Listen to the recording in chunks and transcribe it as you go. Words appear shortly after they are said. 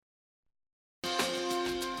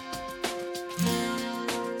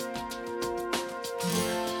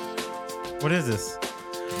What is this?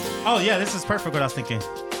 Oh, yeah, this is perfect what I was thinking.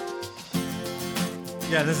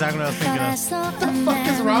 Yeah, this is exactly what I was thinking of. What the fuck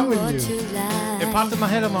is wrong with you? It popped in my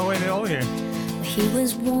head on my way over here. He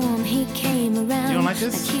was warm, he came around. You don't like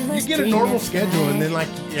this? You get a normal schedule and then like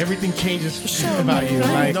everything changes about you.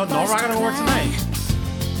 Like, No, I gotta work tonight.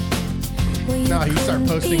 No, you start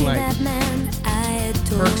posting like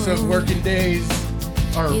perks of working days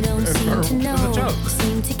or You don't seem to it's a know, joke.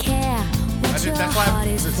 seem to care. That's why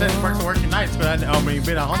it said work to working nights, but when you've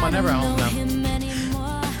been at home, I never at home now.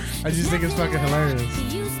 I just think it's fucking hilarious.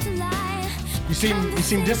 You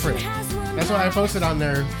seem different. That's why I posted on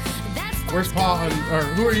there. Where's Paul? Or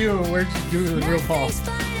who are you? Where'd you do the real Paul?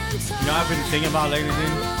 You know, I've been thinking about lately,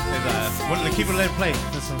 dude. Is keep it, let it play.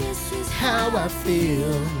 Listen. How I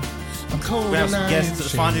feel. I'm cold We have and some I'm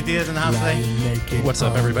guests, Fonzie Diaz in the house today. What's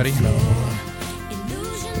up, everybody?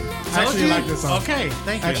 I actually like this song. Okay,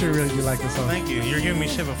 thank you. I actually really do like this song. Thank you. You're giving me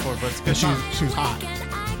shit before, but it's a good She song. was hot.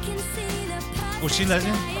 Was she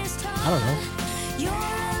lesbian? I don't know.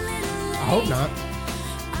 I hope not.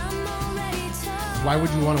 Why would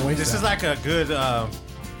you want to waste This that? is like a good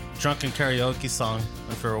drunken karaoke song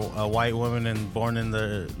for a white woman and born in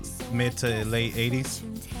the mid to late 80s.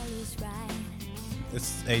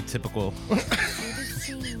 It's atypical.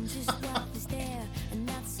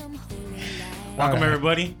 Welcome,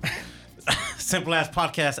 everybody. Simple Ass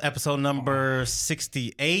Podcast, episode number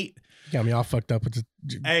 68. Got me all fucked up with the...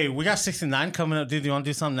 Hey, we got 69 coming up, dude. You want to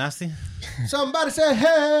do something nasty? Somebody say,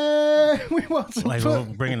 hey, we want some Like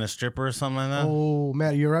food. bringing a stripper or something like that? Oh,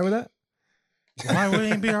 Matt, you alright with that? Why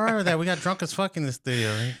wouldn't he be alright with that? We got drunk as fuck in this studio.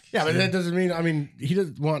 Right? Yeah, but that doesn't mean, he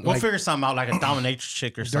doesn't want We'll like figure something out, like a dominatrix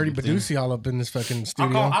chick or Dirty something. dude. Badusi all up in this fucking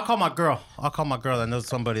studio. I'll call my girl. I'll call my girl that knows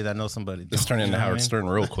somebody that knows somebody. This turned into You know what I Howard mean? Stern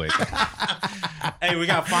real quick. Hey, we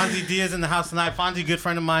got Fonzie Diaz in the house tonight. Fonzie, good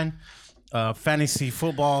friend of mine. Fantasy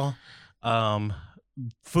football,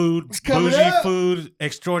 food, coming bougie up. food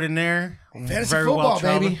extraordinaire. Fantasy football,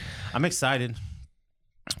 traveled. baby. I'm excited.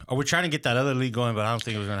 We're trying to get that other league going, but I don't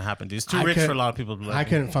think it was going to happen, dude. It's too rich for a lot of people to look. I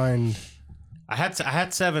couldn't find... I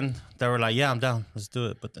had 7 that were like, yeah, I'm down. Let's do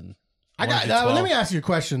it. But then I got. wanted to do 12. Let me ask you a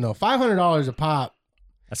question though. $500 a pop.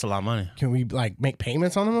 That's a lot of money. Can we like make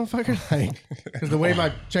payments on them, motherfucker? Like, because the way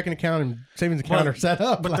my checking account and savings account are set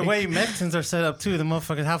up, But like, the way Mexicans are set up too, the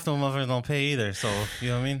motherfuckers, half the motherfuckers don't pay either. So you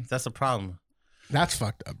know what I mean? That's a problem. that's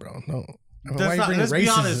fucked up, bro. No, Let's be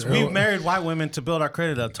honest. We married white women to build our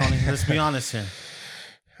credit up, Tony. Let's be honest here.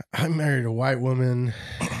 I married a white woman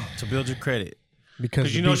To build your credit.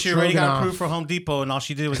 because You the know beef she already got stroganoff- approved for Home Depot and all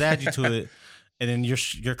she did was add you to it. And then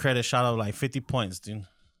your credit shot up like 50 points, dude.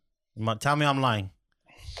 Tell me I'm lying.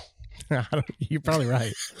 You're probably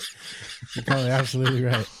right. You're probably absolutely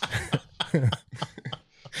right.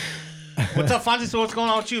 What's up, Fonzie? So what's going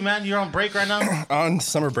on with you, man? You're on break right now? On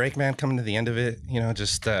summer break, man, coming to the end of it, you know,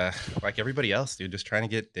 just like everybody else, dude, just trying to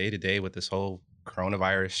get day to day with this whole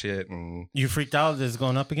coronavirus shit. And You freaked out? Is it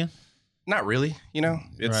going up again? not really, you know,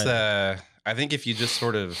 it's, Right. I think if you just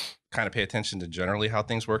sort of kind of pay attention to generally how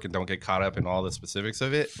things work and don't get caught up in all the specifics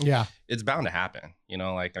of it, Yeah. it's bound to happen. You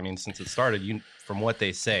know, like, I mean, since it started, from what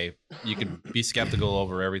they say, you can be skeptical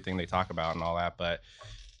over everything they talk about and all that, but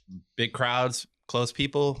big crowds, close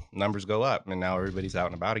people, numbers go up, and now everybody's out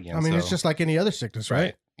and about again. I mean, so- it's just like any other sickness,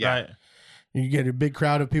 right? Yeah. Right. You get a big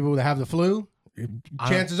crowd of people that have the flu.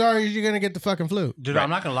 Chances are you're gonna get the fucking flu. Dude, Right. I'm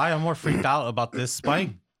not going to lie. I'm more freaked out about this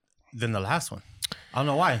spike than the last one. I don't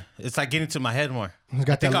know why. It's like getting to my head more. It's I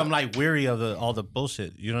got think that- I'm like weary of all the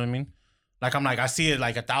bullshit. You know what I mean? Like I see it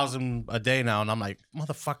like 1,000 a day now, and I'm like,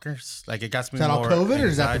 motherfuckers. Like it got me. Is that all more COVID or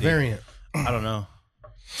is that the anxiety. variant? I don't know.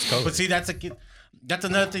 But see, that's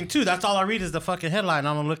another thing too. That's all I read is the fucking headline.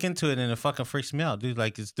 I don't look into it, and it fucking freaks me out, dude.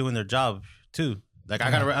 Like it's doing their job too. Like I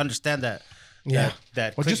gotta understand that. Yeah.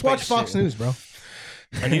 That. Well, just clickbait watch Fox shit. News, bro.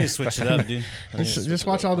 I need to switch it up, dude. I need to switch Just it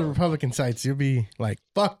watch up. all the Republican sites. You'll be like,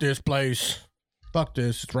 fuck this place. Fuck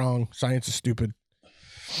this. It's wrong. Science is stupid.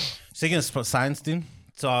 Speaking of science, dude.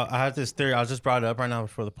 So I had this theory. I just brought it up right now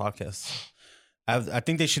before the podcast. I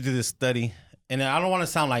think they should do this study, and I don't want to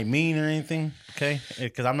sound like mean or anything, okay?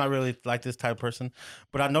 Because I'm not really like this type of person.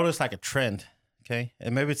 But I noticed like a trend, okay?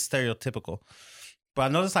 And maybe it's stereotypical. But I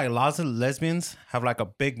noticed like lots of lesbians have like a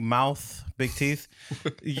big mouth, big teeth.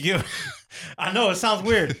 I know it sounds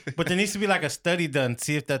weird, but there needs to be like a study done.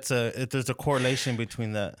 See if there's a correlation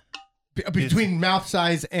between that Between mouth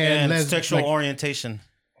size and, sexual like, orientation.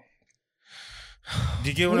 Do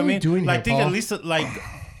you get what, What I are we mean? doing like here, think Paul? at least like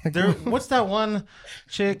there. What's that one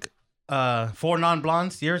chick? 4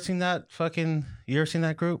 Non-Blondes. You ever seen that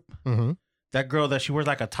group? Mhm. That girl that she wears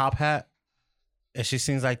like a top hat, and she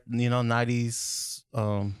sings like 90s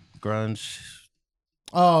grunge.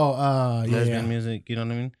 Oh, yeah, lesbian yeah. music. You know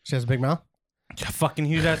what I mean? She has a big mouth. Yeah, fucking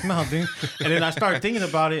huge ass mouth, dude. And then I started thinking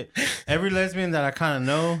about it. Every lesbian that I kind of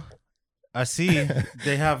know, I see,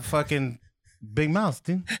 they have fucking big mouths,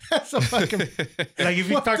 dude. That's a fucking. Like if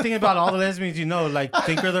you start thinking about all the lesbians you know, like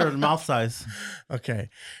think of their mouth size. Okay,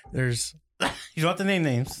 there's. You don't have to name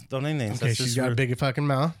names. Don't name names. Okay, That's she's just got a rude. big fucking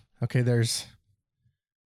mouth. Okay, there's.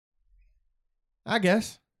 I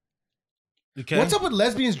guess. Okay. What's up with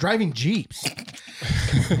lesbians driving Jeeps?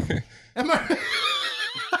 Am I?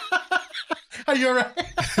 Are you alright?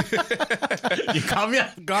 You caught me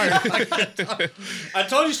off guard. I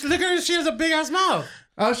told you, look at her. She has a big ass mouth.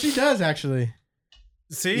 Oh, she does actually.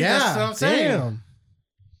 See, Yeah, that's what I'm saying. damn.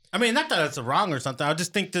 I mean, not that it's wrong or something. I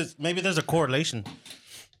just think that maybe there's a correlation.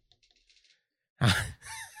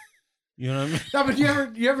 You know what I mean? No, but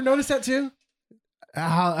you ever notice that too?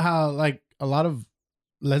 How like a lot of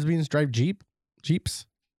lesbians drive Jeeps?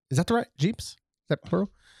 Is that the right Jeeps? Is that plural?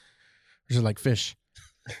 Or is it like fish?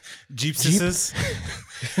 Jeepsises.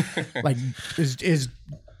 Like is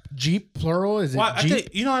Jeep plural? Is it Well, I Jeep? think,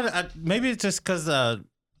 you know, maybe it's just because I don't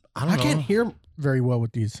I know. can't hear very well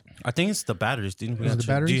with these. I think it's the batteries, dude. We Is it got the you.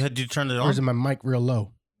 batteries? Do you turn it Or is it on? my mic real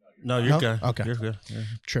low? No, you're No? good. Okay. You're good. Yeah.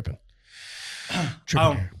 Tripping.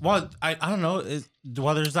 Tripping. Well, I don't know.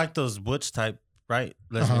 Well, there's like those butch type, right?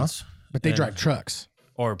 Lesbians. But they and- drive trucks,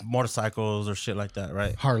 Or motorcycles or shit like that,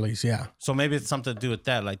 right? Harleys. Yeah. So maybe it's something to do with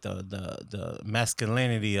that, like the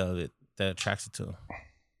masculinity of it that attracts it to them.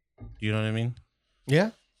 You know what I mean?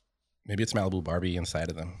 Yeah. Maybe it's Malibu Barbie inside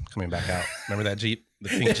of them coming back out. Remember that Jeep? The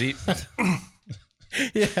pink Jeep?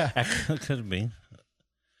 Yeah. That could be.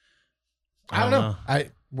 I don't know.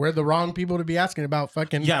 We're the wrong people to be asking about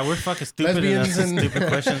fucking. Yeah, we're fucking stupid. Lesbians And that's a and- stupid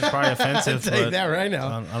question. It's probably offensive. I'll tell you but that right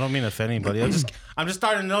now. I don't mean to offend anybody. I'm just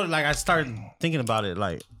starting to know. Like I started thinking about it.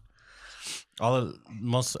 Like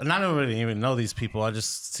and I don't really even know these people. I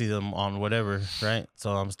just see them on whatever, right?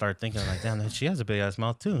 So I'm start thinking like, damn, she has a big ass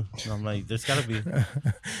mouth too. And I'm like, there's got to be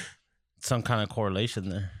some kind of correlation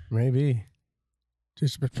there. Maybe.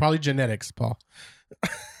 Just probably genetics, Paul.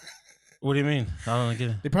 What do you mean? I don't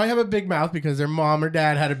get it. They probably have a big mouth because their mom or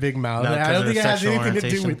dad had a big mouth. No, I 'cause don't of think it their has sexual anything to do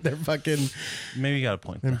orientation. with their fucking Maybe you got a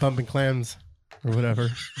point. them pumping clams or whatever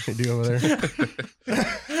they do over there.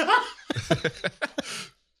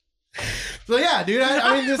 So yeah, dude.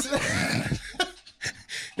 I mean this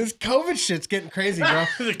this COVID shit's getting crazy, bro.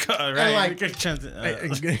 Right. like- Good chance.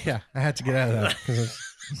 Yeah, I had to get out of that because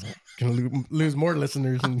I'm gonna lose more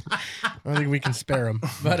listeners, and I don't think we can spare them.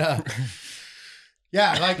 But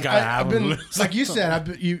yeah, like Gotta have I've been, 'em. like you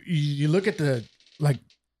said, you look at the like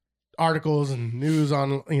articles and news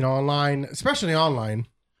on online, especially online.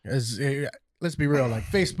 As let's be real, like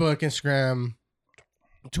Facebook, Instagram,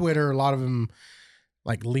 Twitter, a lot of them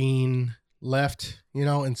like lean left,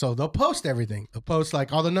 and so they'll post everything. They'll post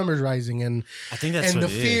like all the numbers rising and I think that's and what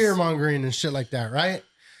the it fear is. mongering and shit like that, right?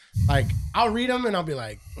 Like I'll read them and I'll be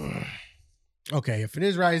like, okay, if it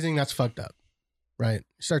is rising, that's fucked up, right?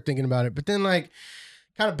 You start thinking about it, but then like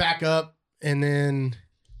kind of back up and then,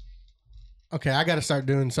 okay, I got to start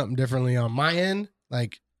doing something differently on my end.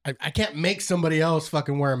 Like I can't make somebody else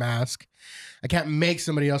fucking wear a mask. I can't make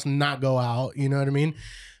somebody else not go out. You know what I mean?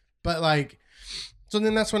 But like, so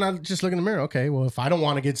then that's when I just look in the mirror. Okay, well, if I don't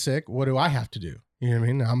want to get sick, what do I have to do? You know what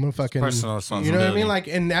I mean? I'm gonna fucking Personal You responsibility. know what I mean? Like,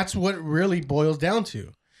 and that's what it really boils down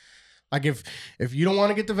to. Like, if you don't want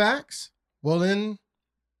to get the vax, well then,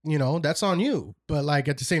 that's on you. But like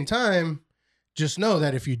at the same time, just know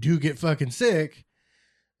that if you do get fucking sick,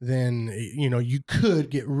 then you could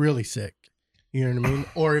get really sick. You know what I mean?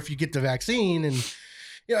 Or if you get the vaccine and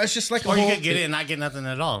it's just like Or a you whole, could get it and not get nothing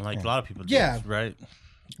at all, like a lot of people do. Yeah. Right.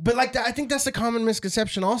 But like I think that's a common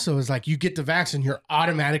misconception also is like you get the vaccine, you're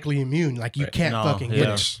automatically immune. Like you Right. can't No, fucking yeah. get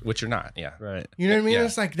it. Which you're not. Yeah. Right. You know what I mean? Yeah.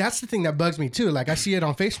 It's like that's the thing that bugs me too. Like I see it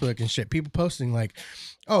on Facebook and shit. People posting like,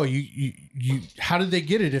 "Oh, you how did they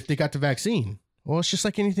get it if they got the vaccine?" Well, it's just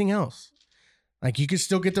like anything else. Like you could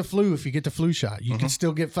still get the flu if you get the flu shot. You can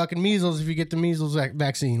still get fucking measles if you get the measles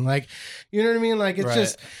vaccine. Like, you know what I mean? Like it's Right.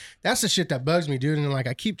 just that's the shit that bugs me, dude. And like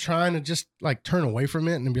I keep trying to just like turn away from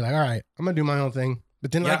it and be like, "All right, I'm gonna do my own thing."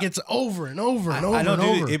 But then like Yeah. it's over and over and over I know, and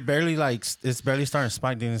dude. over. It barely it's barely starting to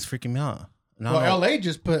spike, dude. It's freaking me out. And I Well, don't know- LA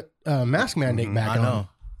just put mask mandate back I know.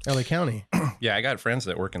 on LA County. Yeah, I got friends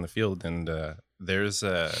that work in the field, and there's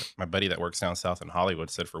my buddy that works down south in Hollywood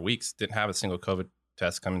said for weeks didn't have a single COVID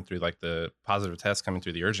test coming through, like the positive test coming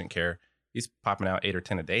through the urgent care. He's popping out 8 or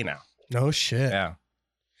 10 a day now. No shit. Yeah,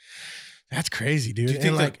 That's crazy, dude. Do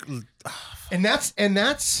you think and and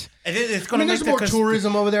that's and it's going to there's more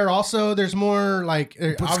tourism over there. Also, there's more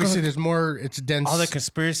obviously there's more. It's dense. All the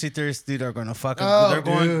conspiracy theorists, dude, are going to fucking. Oh, they're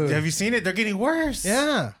going. dude. Have you seen it? They're getting worse.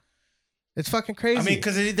 Yeah, it's fucking crazy. I mean,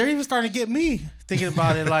 because they're even starting to get me thinking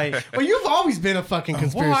about it. Like, well, you've always been a fucking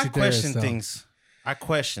conspiracy well, I theorist. question though. things. I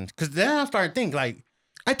question because then I started thinking like,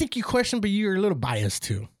 I think you question, but you're a little biased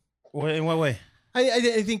too. in what way?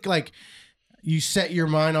 I think like you set your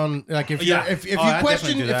mind on like if Yeah. if you Oh, I question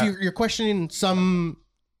definitely do that. if you're questioning some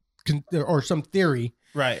or some theory.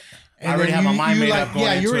 Right. And I already then have my mind made up. Going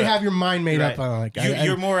Yeah, you into already it. have your mind made Right. up on like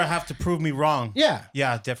You're more have to prove me wrong. yeah.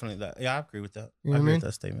 Yeah, definitely that. Yeah, I agree with that. You know I what I agree mean? with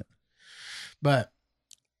that statement. But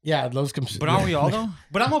yeah, those But aren't we all though?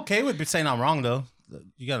 But I'm okay with saying I'm wrong though.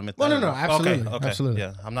 You gotta admit that. Well, no, absolutely, Okay. absolutely.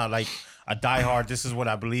 Yeah, I'm not like a diehard. This is what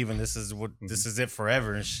I believe, and this is what this is it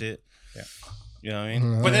forever and shit. Yeah. You know what I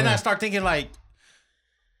mean? But then I start thinking like,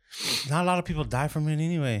 not a lot of people die from it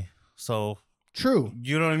anyway. So True.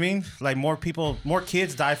 you know what I mean? Like more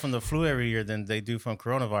kids die from the flu every year than they do from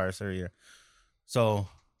coronavirus every year. So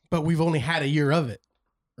But we've only had a year of it.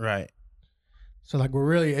 right. So like we're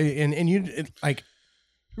really and you like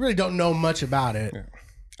you really don't know much about it.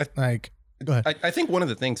 Yeah. Like go ahead. I think one of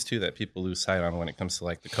the things too that people lose sight on when it comes to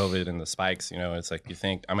like the COVID and the spikes, it's like you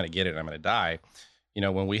think I'm going to get it, I'm going to die.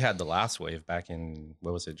 When we had the last wave back in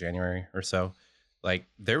what was it, January or so, like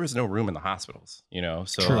there was no room in the hospitals, So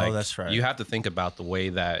True. like Oh, that's right. you have to think about the way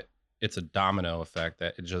that it's a domino effect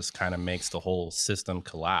that it just kind of makes the whole system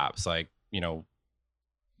collapse. Like,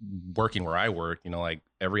 working where I work, like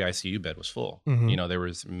every ICU bed was full. Mhm. There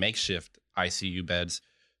was makeshift ICU beds.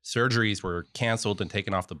 Surgeries were canceled and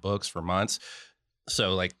taken off the books for months.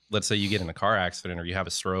 So like, let's say you get in a car accident or you have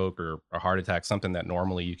a stroke or a heart attack, something that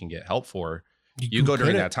normally you can get help for. You go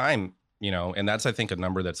during that time, and that's, I think, a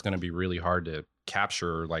number that's going to be really hard to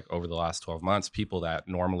capture, like over the last 12 months, people that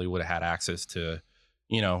normally would have had access to,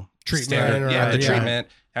 Treatment or- treatment.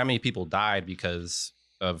 How many people died because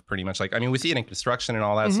of pretty much like, I mean, we see it in construction and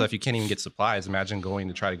all that stuff. You can't even get supplies. Imagine going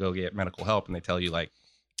to try to go get medical help and they tell you like,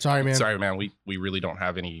 Sorry, man. we really don't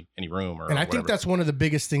have any room or And I whatever. think that's one of the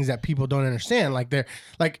biggest things that people don't understand. Like they're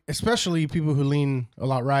like, especially people who lean a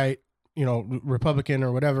lot right, Republican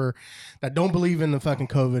or whatever, that don't believe in the fucking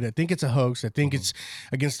COVID. I think it's a hoax. I think it's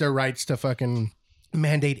against their rights to fucking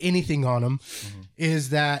mandate anything on them. Is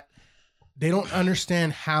that they don't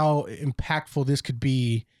understand how impactful this could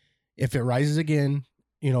be if it rises again,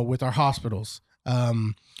 with our hospitals.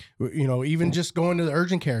 Even just going to the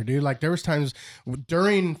urgent care, dude. Like there was times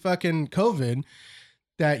during fucking COVID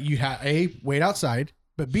that you had wait outside,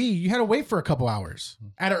 but B, you had to wait for a couple hours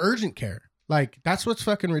at an urgent care. Like that's what's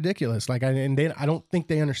fucking ridiculous. Like I don't think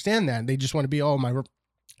they understand that. They just want to be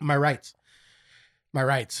my rights. My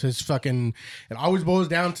rights is fucking. It always boils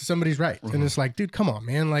down to somebody's rights, and it's like, dude, come on,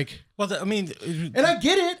 man. Like, Well, I mean, and I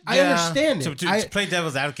get it. I understand it. To play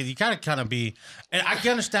devil's advocate, you gotta kind of be, and I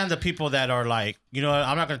can understand the people that are like, I'm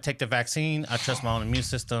not gonna take the vaccine. I trust my own immune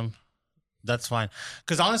system. That's fine.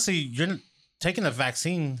 Because honestly, you're taking the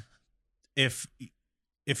vaccine. If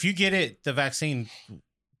you get it, the vaccine,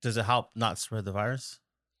 does it help not spread the virus?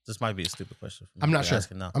 This might be a stupid question. I'm not sure.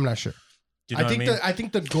 Now. I'm not sure. Do you know what I mean? I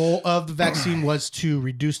think the goal of the vaccine was to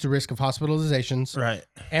reduce the risk of hospitalizations Right.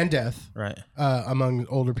 and death Right. Among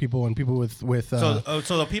older people and people with So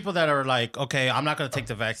the people that are like, okay, I'm not going to take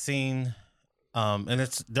the vaccine, and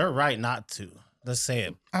they're right not to. Let's say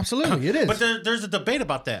it. absolutely it is. But there's a debate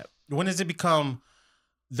about that. When does it become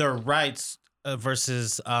their rights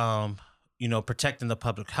versus protecting the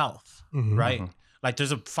public health, Mhm. right? Like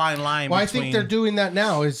there's a fine line. Well, I between, think they're doing that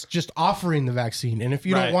now. Is just offering the vaccine, and if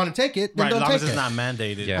you don't Right. want to take it, then right. As don't long take as it's it. not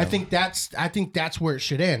mandated. Yeah. I think that's where it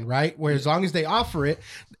should end, right? Where as long as they offer it,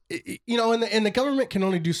 and the government can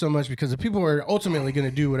only do so much because the people are ultimately going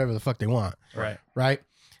to do whatever the fuck they want, Right. right?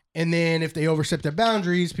 And then if they overstep their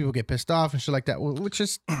boundaries, people get pissed off and shit like that. Which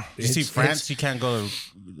is, You see, France, you can't go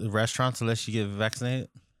to restaurants unless you get vaccinated.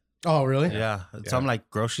 Oh, really? Yeah. Some like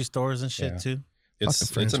grocery stores and shit Yeah. too. It's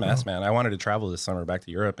Fucking French, a mess, bro. man. I wanted to travel this summer back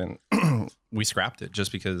to Europe, and we scrapped it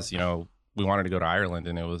just because we wanted to go to Ireland,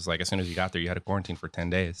 and it was like as soon as you got there, you had to quarantine for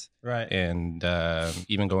 10 days, Right. and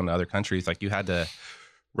even going to other countries, like you had to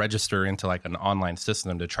register into like an online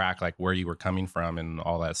system to track like where you were coming from and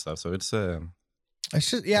all that stuff. So it's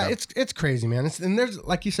just it's crazy, man. And there's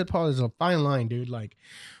like you said, Paul, there's a fine line, dude. Like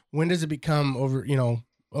when does it become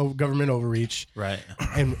government overreach, Right.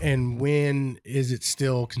 and when is it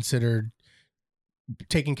still considered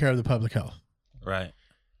taking care of the public health? Right.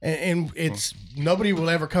 And it's nobody will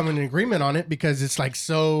ever come in agreement on it because it's like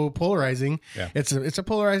so polarizing. Yeah. It's a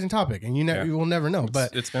polarizing topic, and you will never know.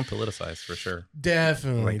 But It's been politicized for sure.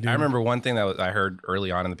 definitely, Like, dude. I remember one thing that I heard early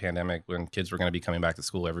on in the pandemic when kids were going to be coming back to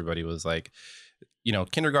school. Everybody was like,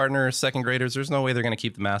 kindergartners, second graders, there's no way they're going to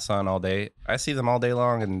keep the masks on all day. I see them all day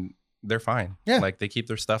long and they're fine. Yeah. Like they keep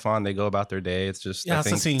their stuff on. They go about their day. It's just, Yeah, I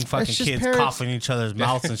was seeing fucking It's just kids parents- coughing in each other's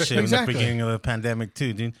mouths and shit Exactly. in the beginning of the pandemic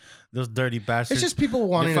too, dude. Those dirty bastards. It's just people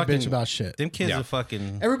wanting to fucking- bitch about shit. them kids Yeah. are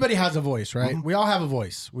fucking. Everybody has a voice, right? We all have a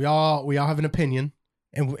voice. We all have an opinion,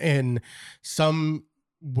 and some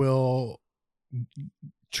will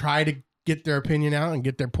try to get their opinion out and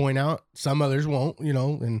get their point out. Some others won't,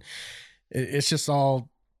 and it's just all,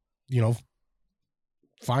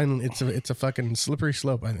 fine. It's a fucking slippery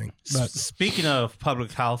slope, I think. But Speaking of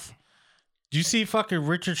public health, do you see fucking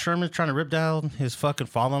Richard Sherman trying to rip down his fucking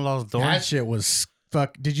father-in-law's door? that shit was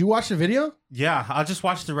fuck. Did you watch the video? Yeah, I just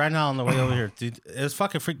watched it right now on the way over here, dude. It's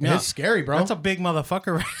fucking freaked me It's out. scary, bro. That's a big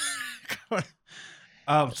motherfucker.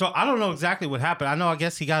 So I don't know exactly what happened. I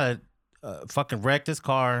guess he got fucking wrecked his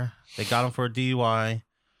car. They got him for a DUI,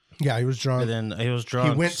 Yeah, he was drunk. and then he was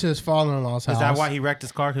drunk. He went to his father-in-law's house. Is that why he wrecked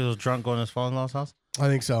his car? Because he was drunk going to his father-in-law's house? I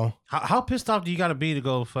think so. How pissed off do you got to be to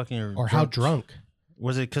go fucking... Or how drunk?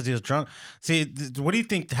 Was it because he was drunk? See, what do you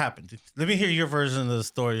think happened? Let me hear your version of the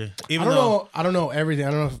story. I don't know everything.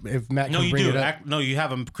 I don't know if Matt No, can you bring do. it up. No, you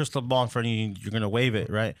have a crystal ball in front of you. You're gonna wave it,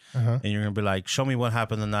 right? Uh-huh. And you're gonna be like, "Show me what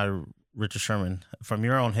happened the night of Richard Sherman." From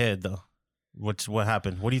your own head, though. What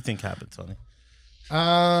happened? What do you think happened, Tony?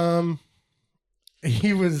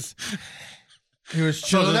 He was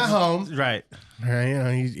chilling at home. Right.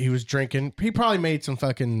 Right, he was drinking. He probably made some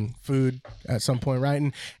fucking food at some point, right?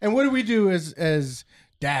 And what do we do as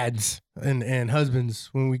dads and husbands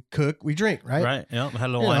when we cook? We drink, right? Right. Yep. Had a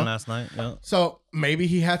little You wine know. last night. Yep. So maybe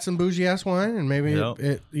he had some bougie ass wine, and maybe Yep.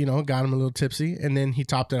 it got him a little tipsy, and then he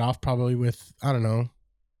topped it off probably with, I don't know,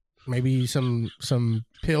 maybe some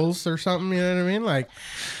pills or something. You know what I mean? Like,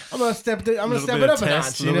 I'm gonna step it up a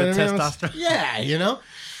notch. You know what I mean? Testosterone. Yeah,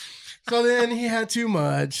 So then he had too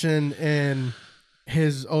much, and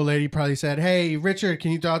his old lady probably said, "Hey, Richard,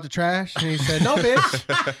 can you throw out the trash?" And he said, "No,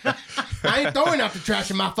 bitch, I ain't throwing out the trash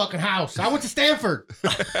in my fucking house. I went to Stanford.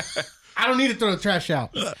 I don't need to throw the trash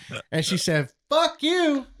out." And she said, "Fuck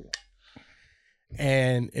you,"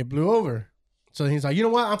 and it blew over. So he's like, "You know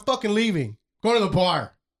what? I'm fucking leaving. Going to the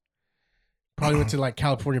bar." Probably went to like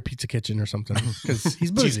California Pizza Kitchen or something because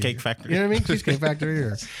he's bougie. Cheesecake Factory. You know what I mean? Cheesecake Factory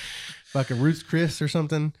or fucking Ruth's Chris or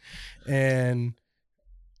something. And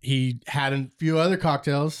he had a few other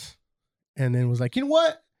cocktails and then was like, "You know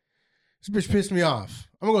what? This bitch pissed me off.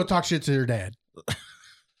 I'm going to go talk shit to her dad."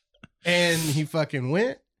 And he fucking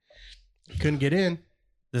went. Couldn't get in.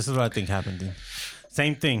 This is what I think happened, dude.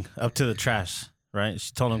 Same thing up to the trash, right?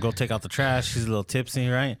 She told him go take out the trash. He's a little tipsy,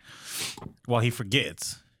 right? Well, he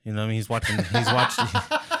forgets. You know what I mean? He's watching, NFL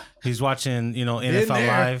there.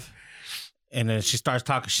 Live. And then she starts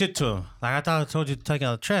talking shit to him. Like, "I thought I told you to take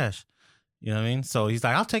out the trash." You know what I mean? So he's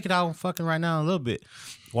like, "I'll take it out fucking right now in a little bit."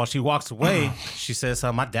 While she walks away, she says,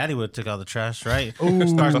 "My daddy would have took out the trash," right?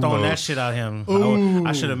 Starts throwing that shit at him.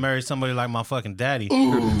 I should have married somebody like my fucking daddy.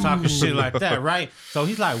 Talking shit like that, right? So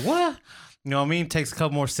he's like, "What?" You know what I mean? Takes a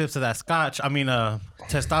couple more sips of that scotch.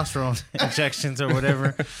 Testosterone injections or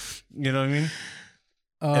whatever. You know what I mean?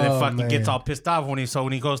 And then fucking gets all pissed off when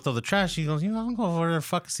he goes through the trash. He goes, "I'm going over there to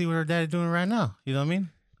fucking see what her daddy's doing right now." You know what I mean?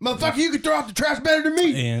 "Motherfucker, you can throw out the trash better than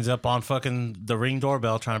me." He ends up on fucking the Ring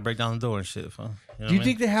doorbell trying to break down the door and shit. You know Do you what I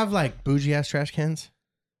think they have like bougie ass trash cans?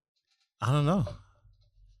 mean? I don't know.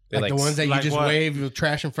 They Like the ones that you like just what? wave with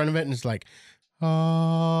trash in front of it and it's like,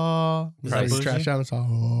 oh, Is like that you trash bougie? out. It's all,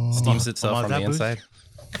 oh. steams itself is on that the bougie? inside.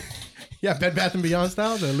 Yeah, Bed Bath & Beyond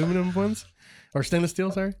style, the aluminum ones. Or stainless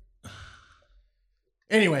steel, sorry.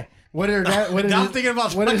 Anyway, what did I'm thinking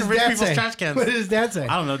about what did his fucking rich dad people's say? trash cans. What did his dad say?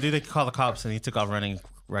 I don't know, dude. They call the cops and he took off running,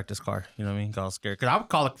 wrecked his car. You know what I mean? Got all scared. Because I would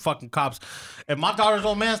call the fucking cops. If my daughter's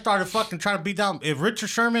old man started fucking trying to beat down, if Richard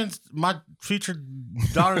Sherman's, my future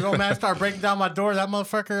daughter's old man, started breaking down my door, that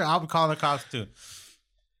motherfucker, I'll be calling the cops too.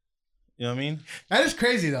 You know what I mean? That is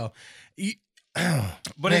crazy, though.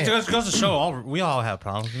 But it just goes to show we all have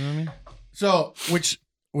problems. You know what I mean? So, which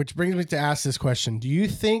brings me to ask this question. Do you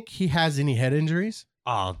think he has any head injuries?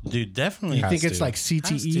 Oh, dude, definitely. You think Has it's to. like Has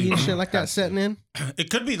CTE to. and shit like that Has setting in? It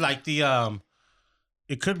could be like the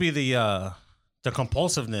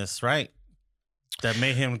compulsiveness, right? That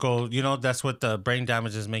made him go, that's what the brain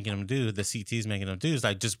damage is making him do. The CT is making him do is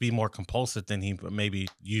like just be more compulsive than he maybe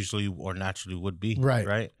usually or naturally would be. Right.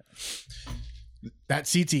 Right. That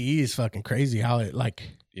CTE is fucking crazy how it like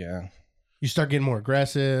Yeah. you start getting more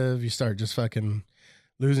aggressive, you start just fucking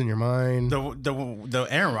losing your mind. The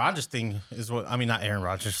Aaron Rodgers thing is what I mean. Not Aaron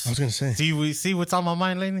Rodgers. I was gonna say. See what's on my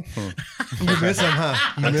mind lately. You miss him, huh?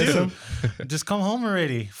 You miss him? Just come home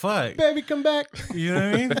already. Fuck. Baby, come back. You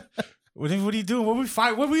know what I mean? What are you doing? What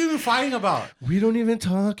are we even fighting about? We don't even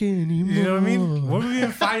talk anymore. You know what I mean? What are we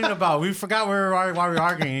even fighting about? We forgot why we were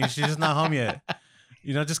arguing. She's just not home yet.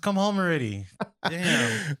 You know, just come home already.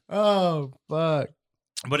 Damn. Oh, fuck.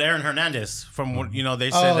 But Aaron Hernandez, from what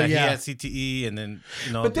they said that he had CTE, and then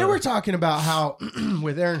But they were talking about how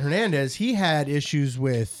with Aaron Hernandez, he had issues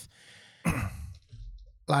with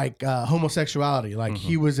like homosexuality. Like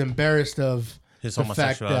he was embarrassed of his the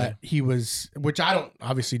fact homosexuality. that he was, which I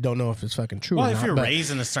obviously don't know if it's fucking true. Well, or if not, you're but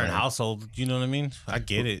raised in a certain household, you know what I mean? I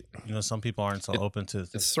get it. Some people aren't so open to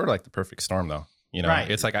It's sort of like the perfect storm, though. Right.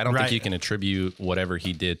 It's like I don't Right. think you can attribute whatever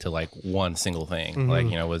he did to like one single thing. Mhm.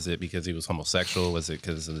 Like, was it because he was homosexual? Was it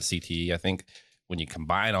because of the CTE? I think when you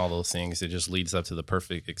combine all those things, it just leads up to the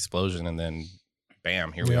perfect explosion, and then,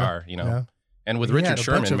 bam, here we Yeah. are. Yeah. And with He Richard had a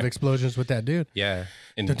Sherman, bunch of explosions with that dude. yeah,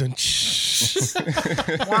 and Dun, dun,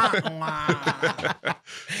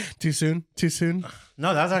 Too soon? Too soon?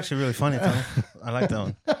 No, that's actually really funny, Tony. I like that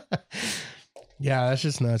one. Yeah, that's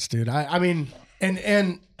just nuts, dude. I mean,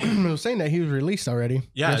 and I was saying that he was released already.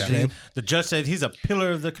 Yeah, yesterday. the judge said he's a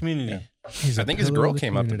pillar of the community. He's a I think his pillar girl of the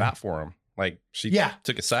came up to community. bat for him. Like she Yeah.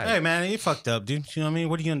 took his side. Hey, man, he fucked up, dude. You know what I mean?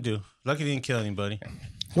 What are you going to do? Lucky he didn't kill anybody.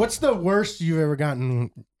 What's the worst you've ever gotten,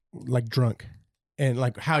 like drunk, and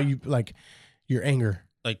like how you like your anger?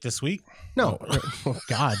 Like this week? No, oh,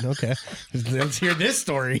 God, okay. Let's hear this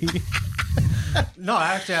story. No,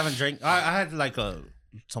 I actually haven't drank. I had like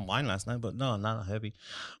some wine last night, but no, not heavy.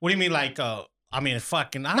 What do you mean, like? I mean,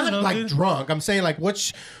 fucking. I don't Not know, like dude. drunk. I'm saying like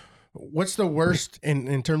what's the worst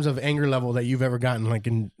in terms of anger level that you've ever gotten? Like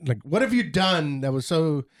what have you done that was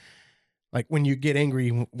so like when you get angry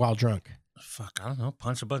while drunk? Fuck, I don't know.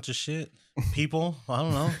 Punch a bunch of shit. People, I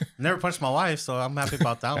don't know. Never punched my wife, so I'm happy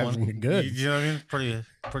about that one. Good. You know what I mean?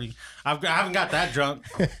 Pretty. I haven't got that drunk,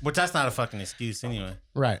 but that's not a fucking excuse anyway.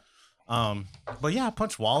 Right. But yeah, I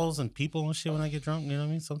punch walls and people and shit when I get drunk. You know what I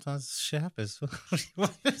mean? Sometimes shit happens.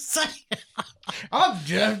 What you say? I'm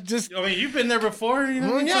just I mean, you've been there before. You know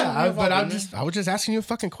what I mean? yeah, We've all but been I was just asking you a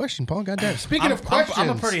fucking question, Paul. Goddamn. Speaking there. of questions, I'm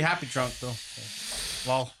a pretty happy drunk though.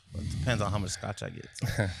 Well, it depends on how much scotch I get.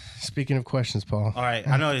 So. Speaking of questions, Paul. All right,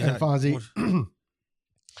 I know. And Fonzie.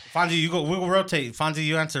 Fonzie, you go. We'll rotate. Fonzie,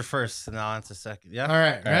 you answer first, and I'll answer second. Yeah. All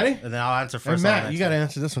right, ready? And then I'll answer And first. Matt, you got to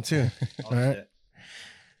answer this one too. All right. Shit.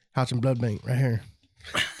 Couch and Blood Bank right here.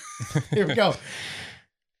 Here we go.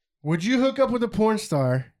 Would you hook up with a porn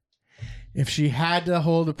star if she had to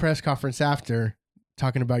hold a press conference after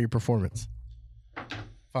talking about your performance?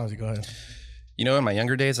 Fonzie, go ahead. In my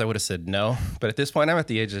younger days, I would have said no. But at this point, I'm at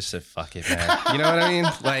the age that said, fuck it, man. You know what I mean?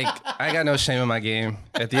 Like, I got no shame in my game.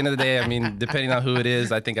 At the end of the day, I mean, depending on who it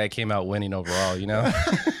is, I think I came out winning overall,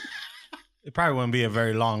 It probably wouldn't be a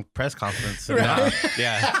very long press conference. Right.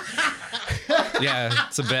 Yeah. Yeah,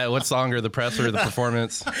 it's a bet. What's longer, the press or the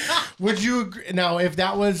performance? Would you agree? Now, if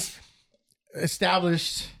that was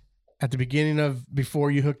established at the beginning of before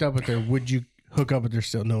you hooked up with her, would you hook up with her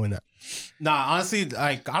still knowing that? Nah, honestly,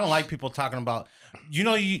 like I don't like people talking about. You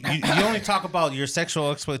only talk about your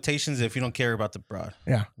sexual exploitations if you don't care about the broad.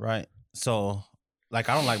 Yeah. Right. So, like,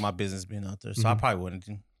 I don't like my business being out there, so I probably wouldn't.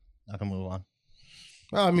 I can move on.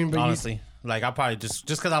 Well, I mean, but Honestly, like I probably just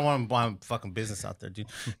because I want to my fucking business out there, dude.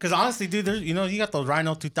 Because honestly, dude, there's you got those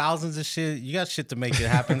Rhino 2000s and shit. You got shit to make it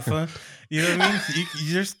happen for. You know what I mean?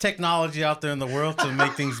 There's technology out there in the world to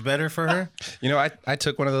make things better for her. I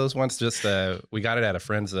took one of those once. Just we got it at a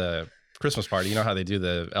friend's Christmas party. You know how they do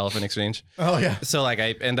the elephant exchange? oh yeah, So like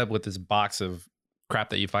I end up with this box of crap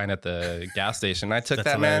that you find at the gas station. I took That's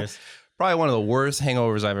that, hilarious. man. Probably one of the worst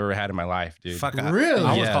hangovers I've ever had in my life, dude. Fuck, Really? I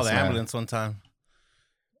almost Yes, called the man. ambulance one time.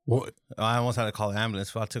 what? I almost had to call the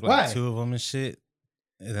ambulance. I took Why? like 2 of them and shit,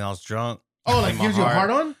 and then I was drunk. Oh, like my gives you a heart- hard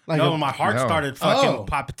on? Like No, a- my heart No. started fucking Oh.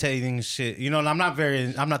 palpitating and shit. You know, and I'm not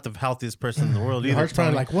the healthiest person in the world your either. heart's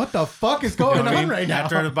probably Tony. like, what the fuck is You know going what I on mean? right now?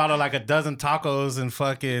 After about like a dozen tacos and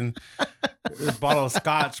fucking a bottle of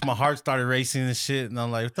scotch, my heart started racing and shit. And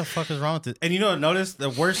I'm like, what the fuck is wrong with this? And notice the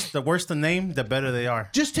worse the name, the better they are.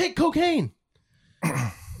 Just take cocaine.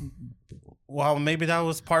 Well, maybe that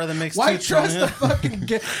was part of the mix Why too. trust Tony. the fucking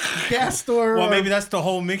gas store? Well, or- maybe that's the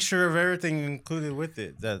whole mixture of everything included with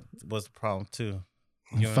it that was the problem too.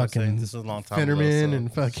 You know what I'm Fucking saying? This was a long time Fetterman ago.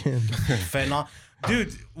 and fucking. Fentanyl.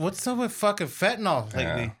 Dude, what's up with fucking fentanyl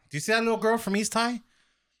lately? Yeah. Do you see that little girl from East High?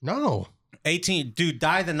 No. 18. Dude,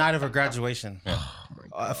 died the night of her graduation.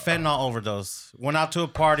 Fentanyl overdose. Went out to a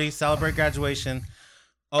party, celebrate graduation.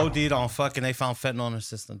 OD'd on fucking. They found fentanyl in her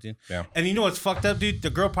system, dude. Yeah. And you know what's fucked up, dude? The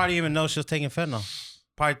girl probably didn't even know she was taking fentanyl.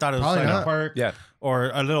 Probably thought it was Probably like not. a perk, Yeah.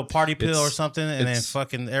 or a little party pill or It's- something, and then it's-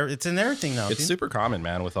 fucking it's in everything now. It's dude. super common,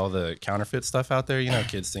 man, with all the counterfeit stuff out there. You know,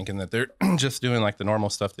 kids thinking that they're just doing like the normal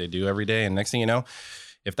stuff they do every day, and next thing you know,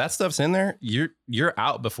 if that stuff's in there, you're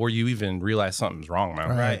out before you even realize something's wrong, man.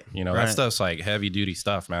 Right. You know, Right. that stuff's like heavy duty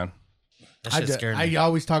stuff, man. That shit scared me. I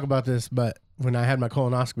always talk about this, but when I had my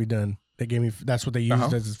colonoscopy done, they gave me, that's what they used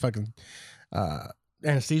Uh-huh. as fucking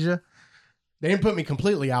anesthesia. They didn't put me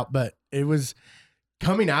completely out, but it was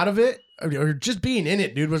coming out of it or just being in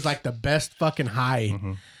it, dude, was like the best fucking high.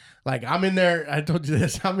 Mhm. Like I'm in there, I told you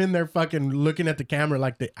this, I'm in there fucking looking at the camera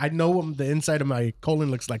like I know what the inside of my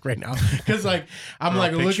colon looks like right now. Cause like, I'm You're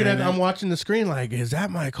like looking picturing at, it. I'm watching the screen like, is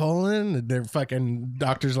that my colon? And they're fucking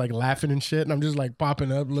doctors like laughing and shit. And I'm just like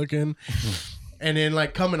popping up looking. And then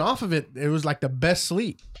like coming off of it, it was like the best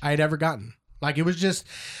sleep I had ever gotten. Like it was just,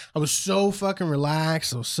 I was so fucking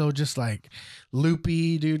relaxed. I was so just like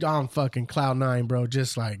loopy, dude. On fucking cloud nine, bro.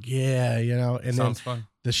 Just like, yeah, you know. And Sounds then fun.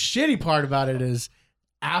 the shitty part about it is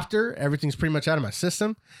after everything's pretty much out of my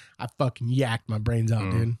system, I fucking yacked my brains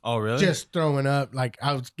out, dude. Oh really? Just throwing up. Like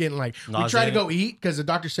I was getting like, we tried to Nauseated? go eat because the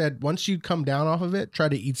doctor said once you come down off of it, try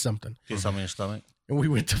to eat something. Get something in your stomach. And we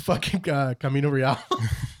went to fucking Camino Real.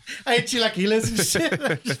 I ate chilaquiles and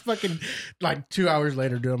shit. Just fucking like 2 hours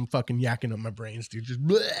later, dude, I'm fucking yakking up my brains, dude. Just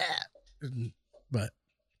bleh. But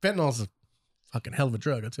fentanyl's a fucking hell of a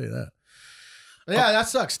drug, I'll tell you that. Yeah, that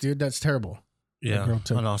sucks, dude. That's terrible. Yeah. girl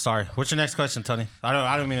took- Oh no, sorry. What's your next question, Tony?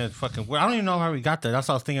 I don't mean to fucking. I don't even know how we got there. That's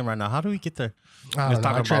what I was thinking right now. How do we get there? I Just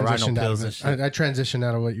don't know. I talking about rhino transitioned out pills of and it. shit. I transitioned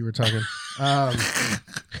out of what you were talking.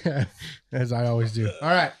 As I always do. All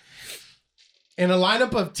right. In a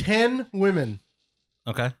lineup of 10 women,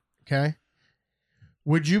 Okay. okay,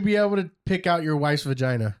 would you be able to pick out your wife's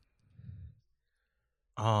vagina?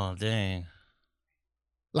 Oh dang.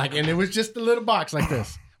 Like, and it was just a little box like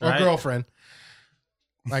this, or Right. girlfriend,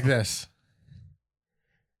 like this.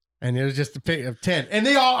 And it was just a pick of 10. And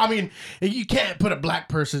they all, I mean, you can't put a black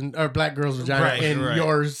person or black girl's vagina Right, in right.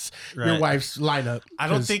 your Right. wife's lineup. I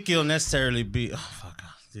don't 'cause- think you'll necessarily be. Oh fuck,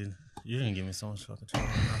 dude. You're gonna give me so much fucking trouble.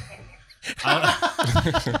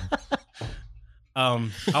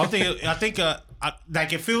 I don't think. I think.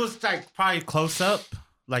 Like if it was like probably close up.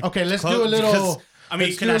 Like Okay, let's close, do a little- because, I mean,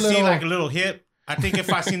 let's can do I a see little- like a little hip? I think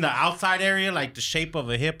if I seen the outside area, like the shape of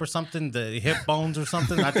a hip or something, the hip bones or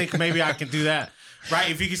something, I think maybe I can do that. Right?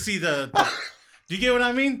 If you can see the do you get what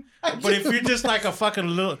I mean? But if you're just like a fucking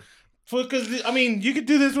little. Because, I mean, you could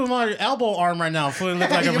do this with my elbow arm right now. It look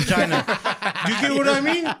like a vagina. Do you get what I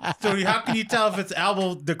mean? So how can you tell if it's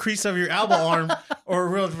the crease of your elbow arm or a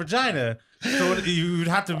real vagina? So you would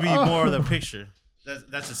have to be more of the picture.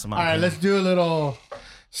 That's just my All right, opinion. let's do a little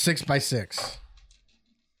 6x6.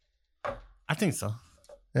 I think so.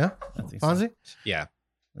 Yeah? I think so. Fonzie? Yeah,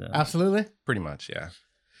 Yeah. Absolutely. pretty much. Yeah.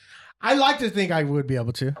 I like to think I would be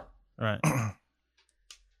able to. Right.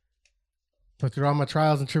 But through all my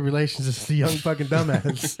trials and tribulations as a young fucking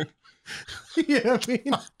dumbass. You know what I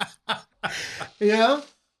mean? Yeah.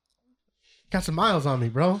 Got some miles on me,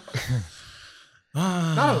 bro.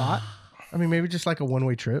 Not a lot. I mean, maybe just like a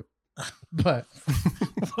one-way trip. But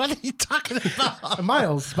What are you talking about?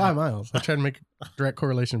 miles, 5 miles. I tried to make a direct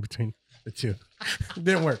correlation between the two.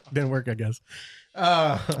 Didn't work, I guess.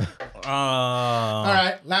 All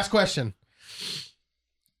right, last question.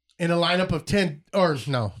 In a lineup of 10, or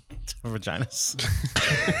no, vaginas.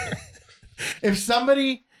 if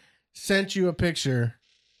somebody sent you a picture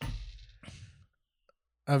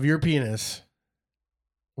of your penis,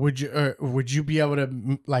 would you be able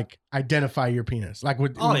to like identify your penis? Like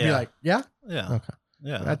would Oh, be yeah. like, yeah? Yeah. Okay.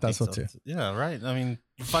 Yeah. I thought think so, too. Yeah, right. I mean,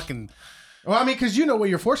 you fucking. Well, I mean, because you know what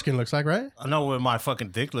your foreskin looks like, right? I know what my fucking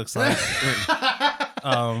dick looks like.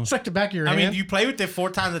 It's like the back of your I hand. mean, you play with it 4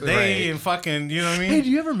 times a day Right. and fucking, you know what I Hey, mean? do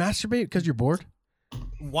you ever masturbate because you're bored?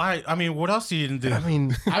 Why? I mean, what else do you do? I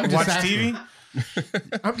mean, I'm just Watch asking.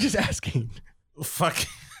 TV? I'm just asking. Fuck.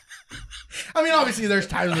 I mean, obviously, there's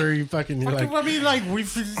times where you fucking you're like I mean, like, we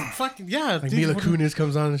fucking, yeah. like dude, Mila what- Kunis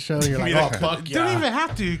comes on the show, and you're like, Mila oh fuck You don't yeah. even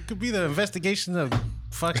have to. It could be the investigation of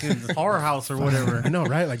fucking horror house or whatever. I know,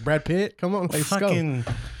 right? Like Brad Pitt. Come on, let's go. Fucking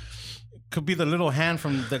could be the little hand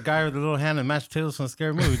from the guy with the little hand in Mashed Potatoes from the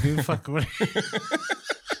Scary Movie, dude. Fuck.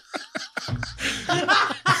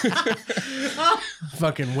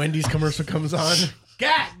 Fucking Wendy's commercial comes on.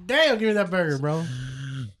 God damn, give me that burger, bro.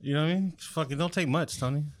 You know what I mean? Fucking don't take much,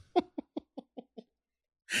 Tony. All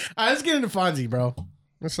right, let's get into Fonzie, bro.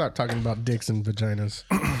 Let's start talking about dicks and vaginas.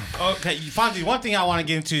 Okay, Fonzie, one thing I want to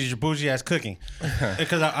get into is your bougie ass cooking.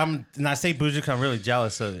 Because and I say bougie because I'm really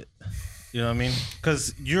jealous of it. You know what I mean?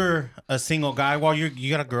 Because you're a single guy. Well, you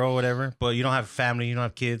got a girl, or whatever, but you don't have family. You don't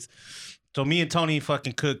have kids. So me and Tony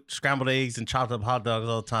fucking cook scrambled eggs and chopped up hot dogs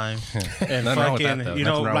all the time. And Nothing wrong with fucking, that, though. you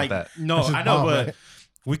know, Nothing wrong with like that. no, That's I just know, bomb, but right?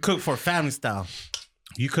 we cook for family style.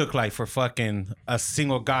 You cook like for fucking a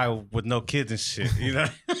single guy with no kids and shit. You know?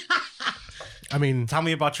 I mean, Tell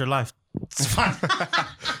me about your life. It's fine.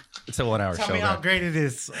 It's a 1 hour Tell show. me how Man. great it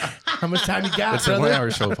is. how much time you got, It's a brother? 1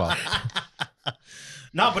 hour show, Paul.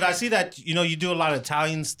 No, but I see that, you know, you do a lot of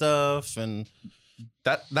Italian stuff and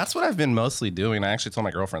That's what I've been mostly doing. I actually told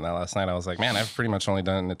my girlfriend that last night. I was like, man, I've pretty much only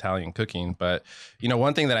done Italian cooking. But, you know,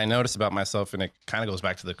 one thing that I noticed about myself, and it kind of goes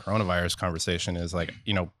back to the coronavirus conversation, is like,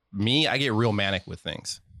 you know, me, I get real manic with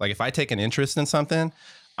things. Like if I take an interest in something,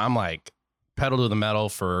 I'm like pedal to the metal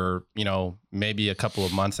for, you know, maybe a couple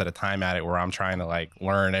of months at a time at it, where I'm trying to like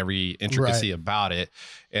learn every intricacy about it.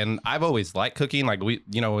 And I've always liked cooking. Like we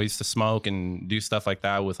used to smoke and do stuff like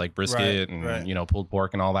that with like brisket and, you know, pulled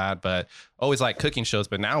pork and all that, but always like cooking shows.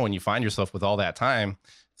 But now when you find yourself with all that time,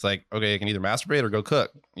 it's like, okay, I can either masturbate or go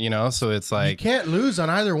cook, you know? So it's You like, can't lose on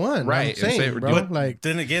either one. Right. I'm saying, It's- bro. but Like,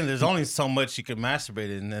 then again, there's only so much you can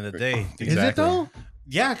masturbate in a day. is it though?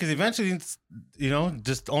 Yeah, because eventually, it's, you know,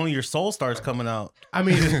 just only your soul starts coming out. I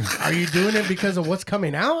mean, are you doing it because of what's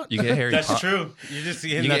coming out? you get hairy. That's palm- true. You just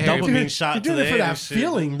hitting You that get hairy- dopamine Dude, shot you're to doing the it for head that and shit.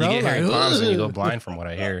 feeling, bro. You get hairy Like, palms and you go ugh. blind from what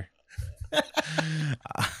I hear.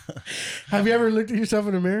 Have you ever looked at yourself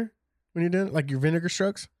in the mirror when you're doing like your vinegar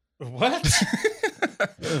strokes? What?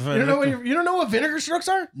 You don't know what vinegar strokes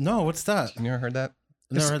are? No, what's that? You ever heard that?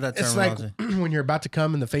 Never heard that It's like terminology. when you're about to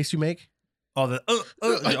come and the face you make. Oh, the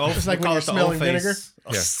It's like we when call you're it the smelling O-face.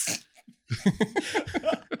 Yeah.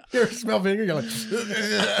 You ever smell vinegar? You're like,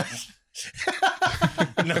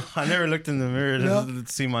 No, I never looked in the mirror to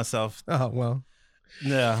see myself. oh well,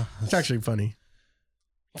 Yeah, it's actually funny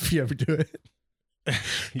if you ever do it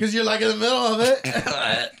because you're like in the middle of it,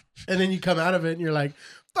 and then you come out of it and you're like,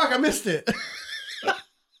 "Fuck, I missed it,"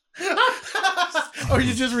 or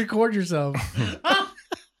you just record yourself.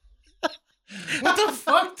 what the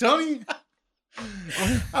fuck, Tony?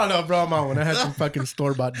 I don't know, bro. I'm on one. I had some fucking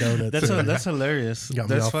store bought donuts. That's hilarious. Got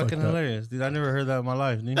me That's all fucking fucked up. hilarious, dude. I never heard that in my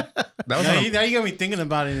life, dude. That was now, on now you got me thinking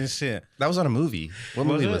about it and shit. that was on a movie. What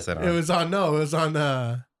Was movie it? was that on? It was on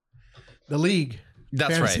The League.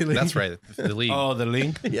 That's Fantasy right. League. That's right. The league. Oh, the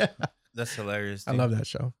link. Yeah, That's hilarious. I Dude. love that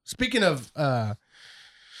show. Speaking of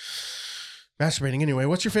masturbating, anyway,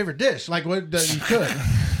 what's your favorite dish? Like what you cook?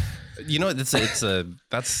 You know,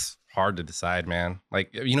 that's hard to decide, man.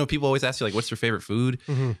 Like, you know, people always ask you like, what's your favorite food?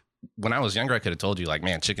 Mhm. When I was younger, I could have told you like,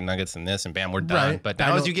 man, chicken nuggets and this, and bam, we're done. Right. But I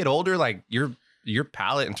now as know. you get older, like your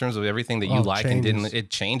palate in terms of everything that you Oh, like and changes. didn't, it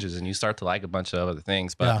changes, and you start to like a bunch of other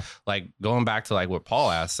things. But Yeah. like going back to like what Paul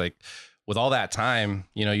asked, like with all that time,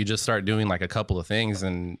 you know, you just start doing like a couple of things,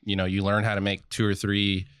 and you know, you learn how to make 2 or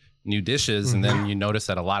 3 new dishes, and then you notice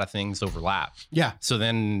that a lot of things overlap. Yeah, So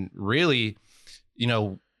then really, you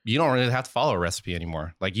know, you don't really have to follow a recipe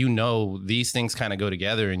anymore. Like, you know, these things kind of go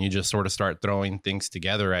together, and you just sort of start throwing things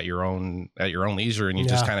together at your own leisure, and you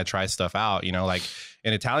just Yeah. kind of try stuff out, you know, like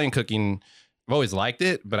in Italian cooking, I've always liked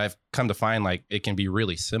it, but I've come to find like it can be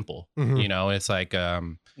really simple. Mhm. You know, it's like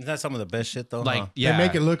Isn't that some of the best shit though? like huh? yeah. they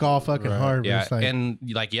make it look all fucking Right. hard. But Yeah, it's like, and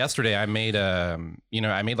like yesterday, I made I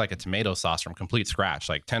made like a tomato sauce from complete scratch,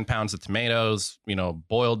 like 10 pounds of tomatoes, you know,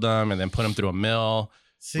 boiled them and then put them through a mill,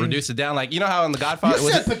 See? reduce it down, like you know how in the Godfather you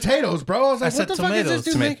was said potatoes, bro. I was I like, said what the fuck is this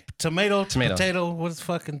dude tomatoes. make? Tomato, Tomato. potato. What is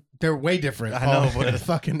fucking? They're way different. I know, Oh, but-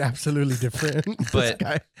 fucking absolutely different. This But-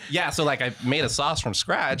 guy. yeah. So like I made a sauce from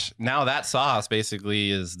scratch. Now that sauce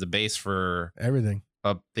basically is the base for Everything.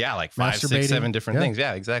 like 5, 6, Masturbating. 7 different Yeah. things.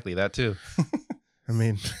 Yeah, exactly that too. I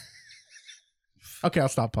mean, okay, I'll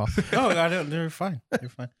stop, Paul. No, I don't. They're fine. You're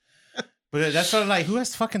fine. But that's sort of like, who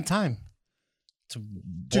has fucking time to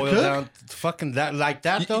boil cook? down fucking that like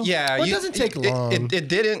that though? Yeah, Well, it doesn't take long. It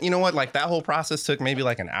didn't. You know what? Like that whole process took maybe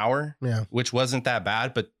like an hour. Yeah. Which wasn't that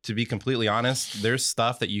bad. But to be completely honest, there's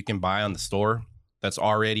stuff that you can buy on the store that's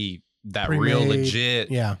already that real Pre-made. legit.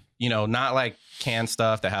 Yeah. You know, not like canned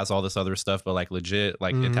stuff that has all this other stuff, but like legit,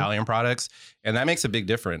 like Mhm. Italian products. And that makes a big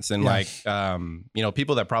difference. And Yeah. like, you know,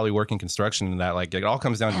 people that probably work in construction and that, like, it all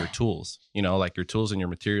comes down to your tools, you know, like your tools and your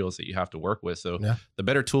materials that you have to work with. So Yeah. the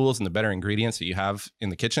better tools and the better ingredients that you have in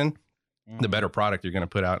the kitchen, the better product you're going to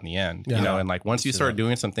put out in the end, Yeah. you know? And like, once you See start that.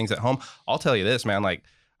 doing some things at home, I'll tell you this, man, like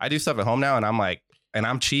I do stuff at home now and I'm like, and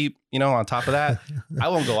I'm cheap, you know, on top of that, I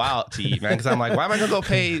won't go out to eat, man. Cause I'm like, why am I gonna go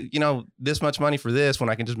pay, you know, this much money for this when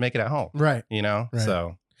I can just make it at home, Right. you know? Right.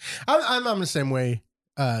 So I'm the same way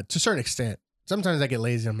to a certain extent. Sometimes I get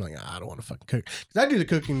lazy. I'm like, I don't want to fucking cook. Because I do the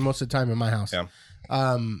cooking most of the time in my house. Yeah.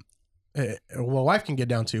 well, wife can get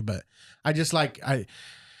down to, but I just like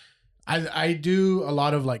I do a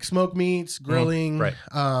lot of like smoked meats, grilling, Right.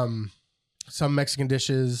 Some Mexican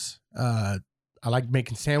dishes. I like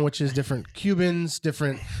making sandwiches, different Cubans,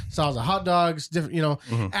 different styles of hot dogs, different,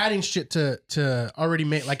 adding shit to already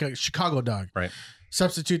made, like a Chicago dog. Right.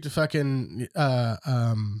 Substitute the fucking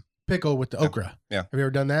pickle with the okra. Yeah. Have you ever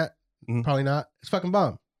done that? Mhm. Probably not. It's fucking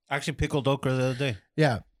bomb. I actually pickled okra the other day.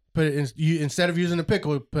 Yeah. Put it in, instead of using a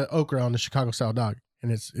pickle, put okra on the Chicago style dog.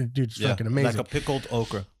 And it's fucking amazing. Like a pickled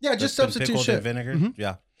okra. Yeah, just That's been substitute pickled shit. in vinegar. Mhm.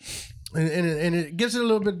 Yeah. And it gives it a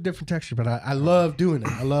little bit different texture, but I love doing it.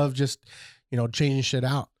 I love just, changing shit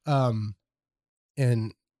out.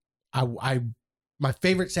 And I my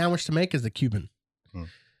favorite sandwich to make is the Cuban.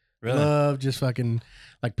 Really? Love just fucking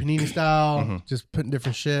like panini style, Mhm. just putting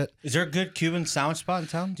different shit. Is there a good Cuban sandwich spot in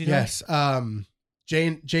town? Do you know? Yes.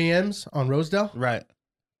 JM's on Rosedale, Right.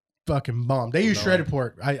 fucking bomb. They use No. shredded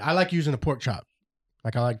pork. I like using a pork chop.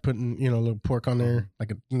 Like I like putting, a little pork on there,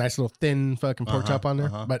 like a nice little thin fucking pork chop on there.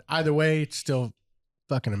 But either way, it's still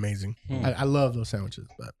fucking amazing. Hmm. I love those sandwiches,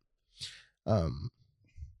 but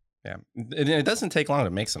Yeah, it doesn't take long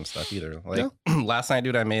to make some stuff either. Like last night,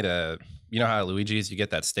 dude, I made you know how at Luigi's you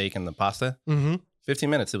get that steak and the pasta? 15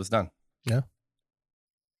 minutes, it was done. Yeah.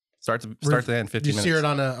 Start to end, 15 you minutes. sear it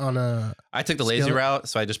on a I took the lazy skillet? route,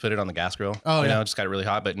 so I just put it on the gas grill. Oh, yeah. Just got it really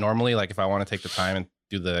hot. But normally, like if I want to take the time and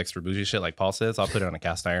do the extra bougie shit like Paul says, I'll put it on a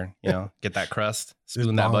cast iron, get that crust,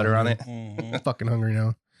 spoon that bomb, butter on man. it. Mhm. fucking hungry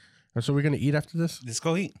now. So we're gonna eat after this? Let's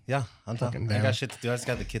go eat. Yeah, I'm Fucking done. I down. got shit to do. I just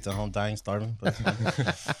got the kids at home dying, starving. But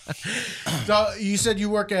So you said you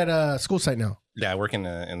work at a school site now. Yeah, I work in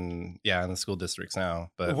the school districts now.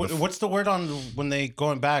 But what's the word on when they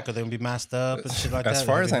going back? Are they gonna be masked up and shit like that? as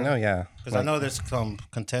far as I know, yeah. Because I know there's some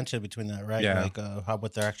contention between that, right? Yeah. Like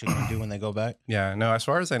what they're actually gonna do when they go back. Yeah, no, as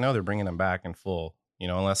far as I know, they're bringing them back in full.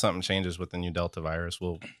 Unless something changes with the new Delta virus,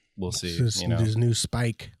 we'll see. This new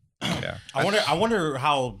spike. Yeah. I wonder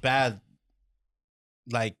how bad.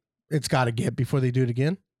 Like It's got to get before they do it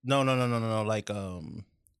again. no.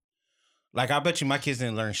 Like I bet you my kids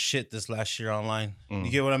didn't learn shit this last year online. Mm.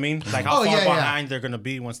 You get what I mean? Like how far yeah. behind they're gonna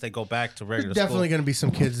be once they go back to regular There's definitely school. going to be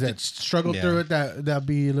some kids that struggle Yeah. through it. That'll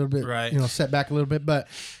be a little bit, Right. set back a little bit. But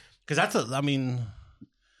Because that's a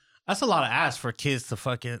lot of ask for kids to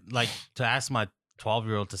fucking to ask my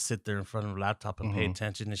 12-year-old to sit there in front of a laptop and pay Mhm.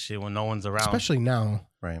 attention to shit when no one's around. especially now,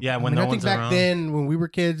 Right. yeah, I when mean, no I think one's back around. then when we were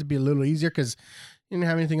kids, it'd be a little easier because you didn't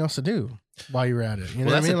have anything else to do while you were at it. You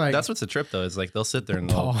know what I mean? That's what's a trip though. Is like they'll sit there and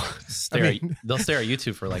Paul, they'll stare at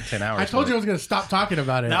YouTube for like 10 hours. I told you I was going to stop talking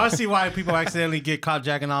about it. Now I see why people accidentally get caught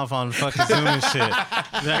jacking off on fucking Zoom and shit.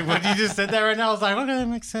 Like when you just said that right now, I was like, okay, that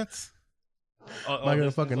makes sense. Am I going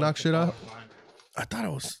to fucking knock shit off? I thought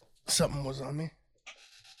it was something was on me.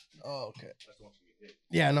 Oh, okay.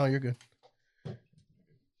 Yeah, no, you're good.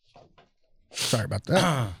 Sorry about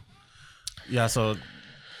that. Yeah, so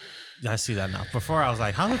I see that now. Before I was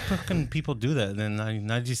like, how do fucking people do that? And then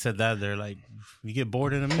now you said that, they're like, you get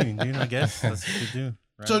bored in a meeting, dude. I guess that's what you do.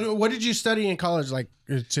 Right? So, what did you study in college? Like,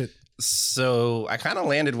 So I kind of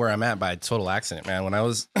landed where I'm at by total accident, man. When I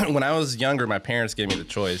was younger, my parents gave me the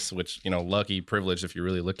choice, which lucky privilege if you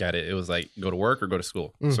really look at it. It was like go to work or go to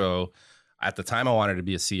school. So at the time, I wanted to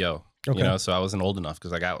be a CO. Okay. So I wasn't old enough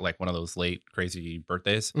because I got like one of those late crazy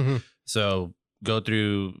birthdays. Mhm. So go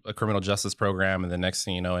through a criminal justice program, and the next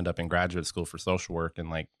thing you know, end up in graduate school for social work, and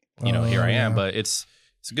here I am. yeah. But it's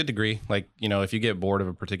a good degree. Like, if you get bored of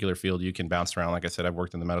a particular field, you can bounce around. Like I said, I've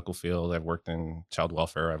worked in the medical field. I've worked in child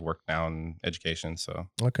welfare. I've worked now in education. So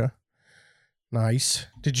Okay. Nice.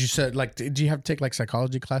 Did you did you have to take like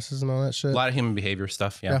psychology classes and all that shit? a lot of human behavior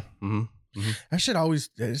stuff. Yeah. Mm-hmm. That shit always,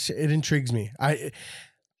 it intrigues me. I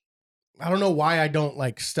don't know why I don't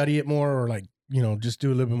like study it more or just do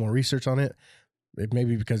a little bit more research on it. It may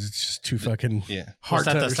be because it's just too fucking Yeah. hard Was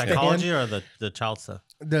that to the understand. psychology or the child stuff?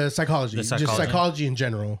 The psychology. The Just psychology. psychology in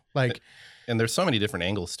general. Like, And there's so many different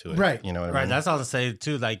angles to it. Right. You know what I Right, mean? that's all to say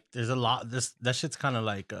too. Like, there's a lot. That shit's kind of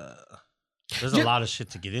like there's Yeah. a lot of shit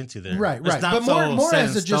to get into there. right. It's But not more set as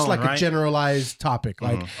in just stone, like right? a generalized topic.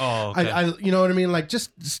 Like, Oh, okay. I you know what I mean? Like,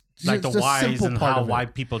 just like the just whys simple and part how of it. why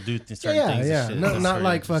people do certain Yeah, things. yeah. And shit. No, That's not very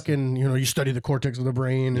like interesting. fucking, you study the cortex of the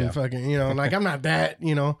brain Yeah. and fucking, like I'm not that,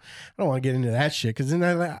 I don't want to get into that shit because then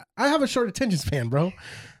I have a short attention span, bro.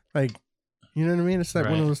 Like, you know what I mean? It's like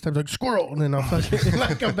one of Right. those types like squirrel, and then I'll fucking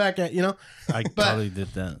like come back at, I but- totally did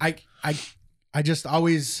that. I just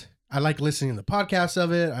always, I like listening to the podcasts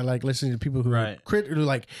of it. I like listening to people who Right. who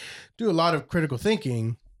like do a lot of critical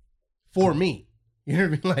thinking for me. You know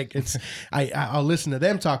what I mean? Like I'll listen to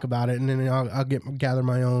them talk about it, and then I'll gather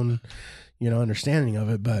my own, understanding of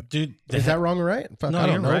it. But dude, is that wrong or right? Fuck, No, I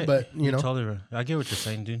don't you're know, right. but You're totally right. I get what you're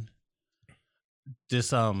saying, dude.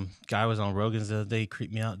 This guy was on Rogan's the other day. He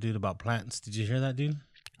creeped me out, dude, about plants. Did you hear that, dude?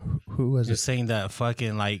 who was He it? was saying that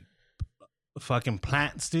fucking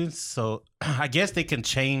plants, dude. So I guess they can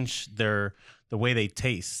change the way they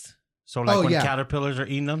taste. So like when caterpillars are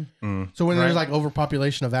eating them, So when right? there's like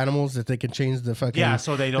overpopulation of animals, that they can change the fucking yeah,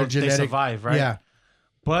 so they don't they genetic- survive, right? Yeah.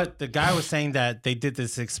 But the guy was saying that they did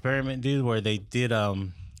this experiment, dude, where they did a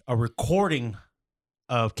recording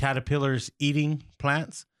of caterpillars eating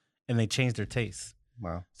plants, and they changed their taste,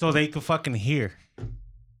 Wow. so they could fucking hear.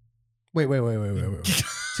 Wait.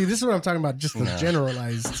 See, this is what I'm talking about. Just the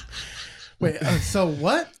generalized. Wait. So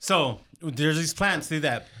what? So there's these plants, dude,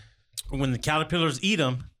 that when the caterpillars eat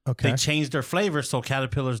them, Okay. they change their flavor, so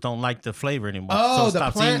caterpillars don't like the flavor anymore. Oh, so the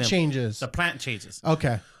stops eating plant them. changes. The plant changes.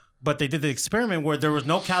 Okay. But they did the experiment where there was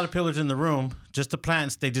no caterpillars in the room, just the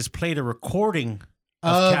plants. They just played a recording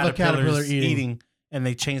of a caterpillar caterpillars eating. and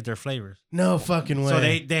they changed their flavors. No fucking way. So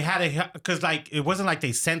they had a, because like it wasn't like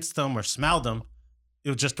they sensed them or smelled them. It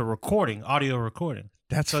was just a recording, audio recording.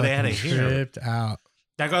 That's so they had fucking to hear it. tripped out.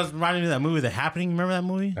 That goes reminding me of that movie, The Happening. Remember that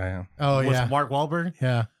movie? I am. Oh With yeah. Mark Wahlberg?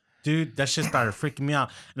 Yeah. Dude, that shit started freaking me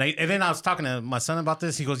out. And then I was talking to my son about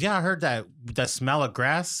this. He goes, "Yeah, I heard that smell of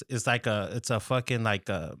grass is like it's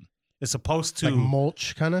supposed to Like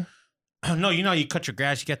mulch kind of. no, you cut your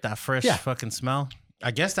grass, you get that fresh Yeah. fucking smell.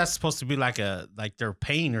 I guess that's supposed to be like their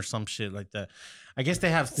pain or some shit like that. I guess they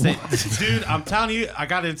have, dude. I'm telling you, I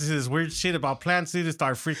got into this weird shit about plants, dude. It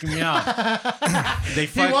started freaking me out.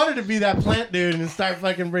 He wanted to be that plant dude and start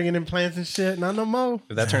fucking bringing in plants and shit. Not no more.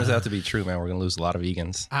 If that turns out to be true, man, we're gonna lose a lot of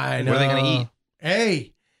vegans. I know. What are they gonna eat?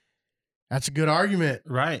 Hey, that's a good argument.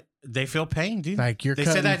 Right. They feel pain, dude. Like you're they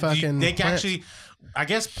cutting said that fucking they plants. actually, I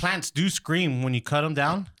guess plants do scream when you cut them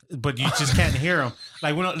down, but you just can't hear them.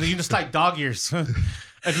 Like you just like dog ears.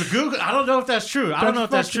 Google. I don't know if that's true. I don't know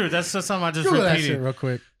if that's true. That's just something I just Google that shit repeated. real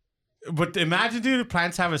quick. But imagine, dude,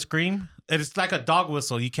 plants have a scream. It's like a dog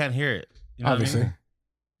whistle. You can't hear it. You know Obviously. what I mean?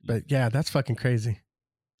 But yeah, that's fucking crazy.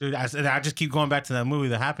 Dude, I just keep going back to that movie,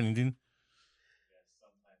 The Happening, dude.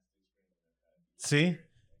 See?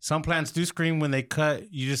 Some plants do scream when they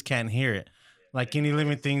cut. You just can't hear it. Like any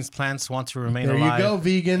living things, plants want to remain There alive. you go,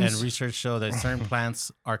 vegans. And research show that certain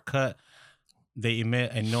plants are cut. They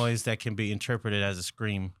emit a noise that can be interpreted as a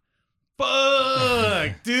scream.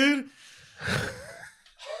 Fuck, dude.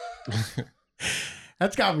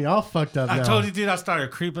 That's got me all fucked up now. I told you, dude, I started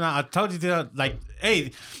creeping out. I told you, dude, like,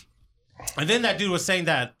 hey. And then that dude was saying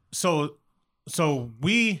that, so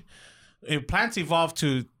plants evolved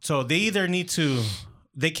to, so they either need to,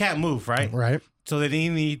 they can't move, right? Right. So they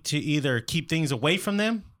need to either keep things away from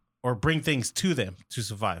them or bring things to them to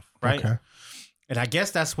survive, right? Okay. And I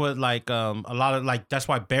guess that's what like a lot of like that's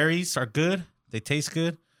why berries are good. They taste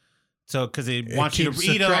good. So because it wants you to keeps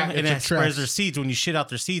eat them attract- and it it spreads attracts. their seeds. When you shit out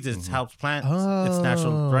their seeds, it helps plants. It's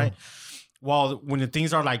natural, Oh. right? While when the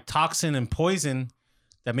things are like toxin and poison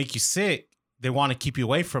that make you sick, they want to keep you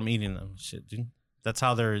away from eating them. Shit, dude. That's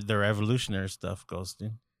how their evolutionary stuff goes,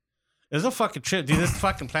 dude. It's a fucking trip, dude. This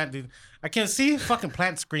fucking plant, dude. I can't see fucking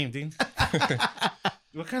plant scream, dude.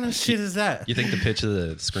 What kind of shit is that? You think the pitch of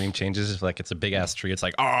the scream changes if like it's a big ass tree? It's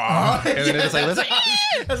like ah, and then it's like let's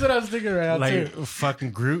That's what I was thinking right now Like too.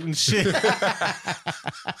 fucking Groot and shit.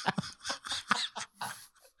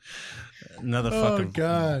 Another Oh fucking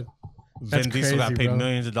god. Vin That's Diesel got crazy, paid bro.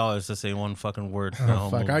 millions of dollars to say one fucking word. in a Oh, whole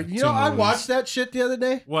fuck. movie. I Two movies. watched that shit the other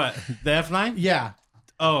day. What? The F9? Yeah.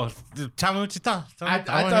 Oh, tell me what you thought. I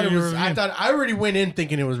thought it was. I thought I already went in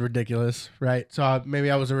thinking it was ridiculous, right? So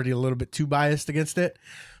maybe I was already a little bit too biased against it,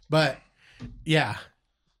 but yeah,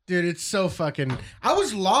 dude, it's so fucking. I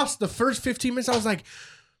was lost the first 15 minutes. I was like,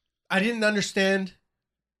 I didn't understand,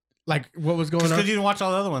 like what was going because on. you didn't watch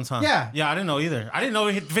all the other ones, huh? Yeah. Yeah, I didn't know either. I didn't know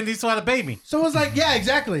Vin Diesel had a baby. So I was like, yeah,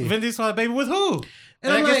 exactly. Vin Diesel had a baby with who? And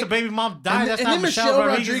And I I'm guess like- the baby mom died. and, That's and not then Michelle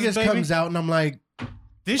Rodriguez baby. comes out, and I'm like,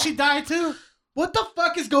 Did she die too? what the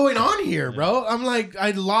fuck is going on here, bro? I'm like,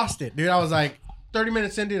 I lost it, dude. I was like, 30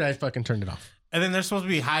 minutes in, dude, I fucking turned it off. And then they're supposed to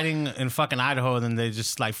be hiding in fucking Idaho, and then they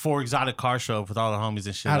just like 4 exotic cars show up with all the homies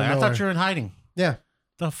and shit. Out of Like, I nowhere. thought you were in hiding. Yeah.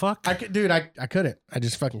 The fuck? I couldn't. I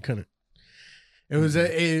just fucking couldn't. It was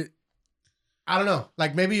I don't know.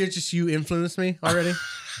 Like maybe it's just you influenced me already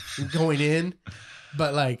going in,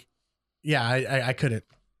 but like, yeah, I couldn't.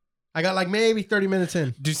 I got like maybe 30 minutes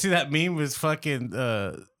in. Did you see that meme with fucking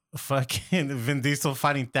Vin Diesel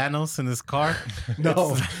fighting Thanos in his car?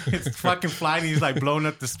 No. It's fucking flying. He's like blowing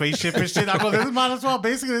up the spaceship and shit. I go, this might as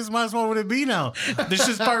well would it be now? They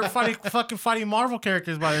should start fighting Marvel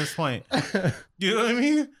characters by this point. You know what I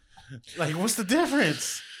mean? Like, what's the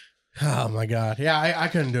difference? Oh my god. Yeah, I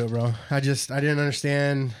couldn't do it, bro. I didn't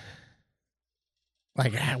understand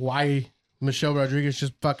like why Michelle Rodriguez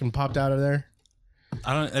just fucking popped out of there.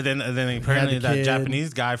 I don't. And then apparently the that kid.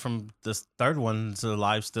 Japanese guy from this third one's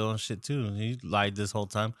alive still and shit too. He lied this whole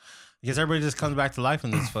time. I guess everybody just comes back to life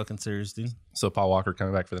in this fucking series, dude. So Paul Walker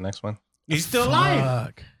coming back for the next one. He's still alive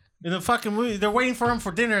Fuck. in the fucking movie. They're waiting for him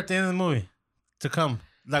for dinner at the end of the movie to come.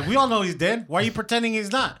 Like, we all know he's dead. Why are you pretending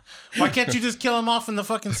he's not? Why can't you just kill him off in the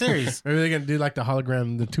fucking series? Maybe they're gonna do like the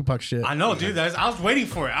hologram, the Tupac shit. I know, dude. I was waiting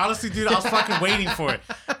for it. Honestly, dude, I was fucking waiting for it.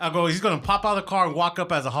 I go, he's gonna pop out of the car and walk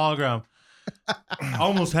up as a hologram. I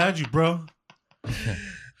almost had you, bro.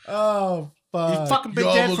 Oh fuck. He's fucking been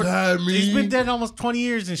You dead almost for. had me. He's been dead almost 20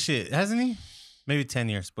 years and shit, hasn't he? Maybe 10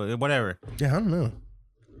 years, but whatever. Yeah, I don't know.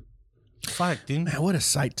 Fuck, dude. Man, what a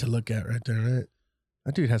sight to look at right there, right?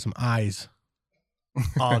 That dude has some eyes.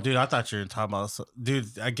 Oh, dude, I thought you were talking about.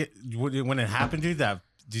 Dude, I get when it happened, dude. Did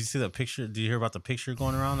you see the picture? Did you hear about the picture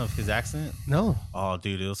going around of his accident? No. Oh,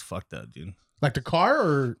 dude, it was fucked up, dude. Like the car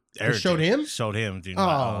or it showed him? Showed him, dude.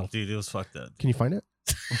 Oh. Dude, it was fucked up. Can you find it?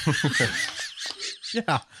 Yeah.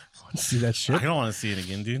 I want to see that I shit. don't want to see it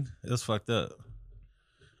again, dude. It was fucked up.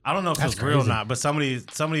 I don't know if That's it was real or crazy. not, but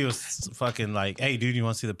somebody was fucking like, "Hey, dude, you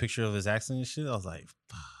want to see the picture of his accident and shit?" I was like,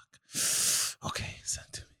 "Fuck." Okay, send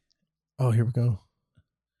it to me. Oh, here we go.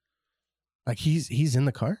 Like he's in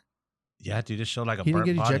the car? Yeah, dude, it showed like a He burnt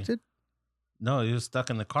didn't get body. ejected? No, he was stuck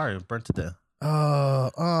in the car. It burnt to death.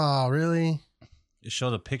 Oh, really? It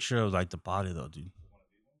showed a picture of like the body though, dude.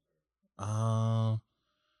 I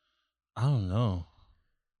don't know.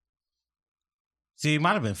 See, it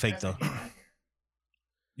might have been fake though.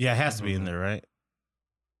 Yeah, it has to be in there, right?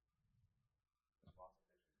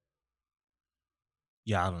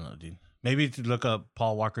 Yeah, I don't know, dude. Maybe to look up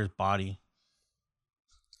Paul Walker's body.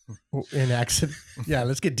 In accident. Yeah,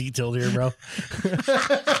 let's get detailed here, bro. I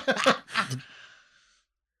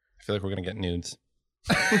feel like we're gonna get nudes.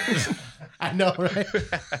 I know, right?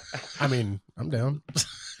 I mean, I'm down.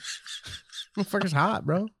 Motherfucker's hot,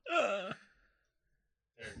 bro.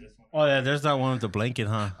 Oh yeah, there's that one with the blanket,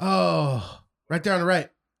 huh? Oh, right there on the right.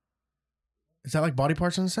 Is that like body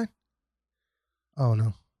parts on the side? Oh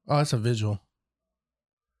no. Oh, that's a visual.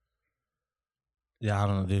 Yeah, I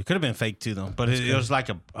don't know, dude. Could have been fake too, though. But it was like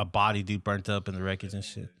a body, dude, burnt up in the wreckage and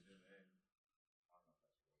shit.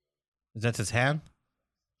 Is that his hand?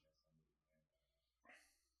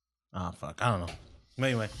 Oh, fuck. I don't know. But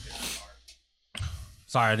anyway.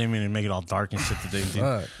 Sorry, I didn't mean to make it all dark and shit today, dude.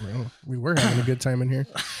 Fuck, bro. We were having a good time in here.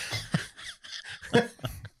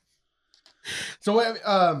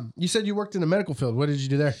 So, you said you worked in the medical field. What did you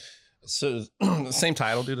do there? So same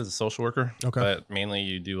title, dude, as a social worker. Okay. But mainly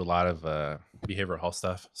you do a lot of behavioral health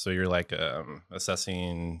stuff. So you're like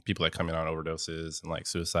assessing people that come in on overdoses and like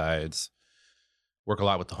suicides. Work a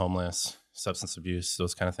lot with the homeless, substance abuse,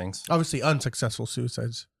 those kind of things. Obviously, unsuccessful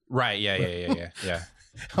suicides. Right. Yeah.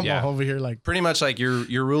 I'm Yeah. all over here like, Pretty much like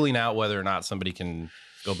you're ruling out whether or not somebody can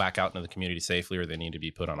go back out into the community safely or they need to be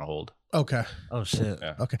put on a hold. okay. Oh, shit.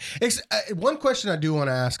 Yeah. Okay. One question I do want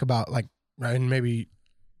to ask about, like, right, and maybe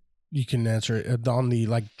you can answer it on the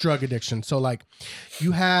like drug addiction. So, like,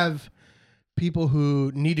 you have people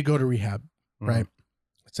who need to go to rehab, right?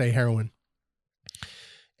 Let's say heroin.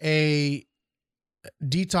 A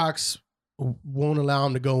detox won't allow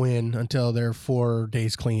them to go in until they're 4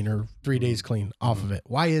 days clean or 3 days clean off of it.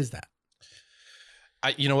 Why is that?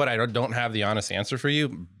 You know what? I don't have the honest answer for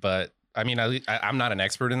you, but I mean, I'm not an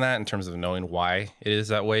expert in that in terms of knowing why it is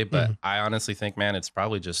that way. But I honestly think, man, it's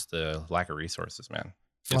probably just the lack of resources, man.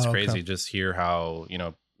 It's crazy to just hear how, you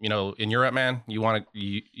know, in Europe, man,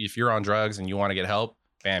 if you're on drugs and you want to get help,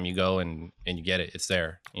 bam, you go and you get it. It's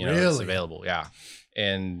there, you know, it's available. Yeah.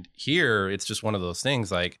 And here it's just one of those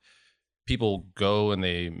things like people go and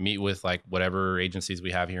they meet with like whatever agencies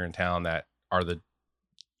we have here in town that are the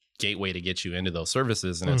gateway to get you into those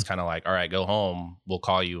services. And it's kind of like, all right, go home. We'll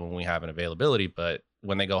call you when we have an availability. But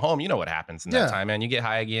when they go home, you know what happens in that time, man. You get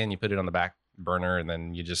high again, you put it on the back burner, and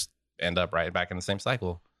then you just end up right back in the same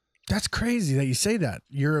cycle. That's crazy that you say that.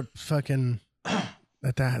 Europe fucking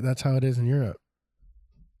that's how it is in Europe.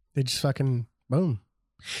 They just fucking boom.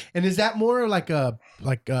 And is that more like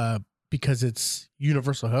because it's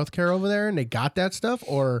universal health care over there and they got that stuff,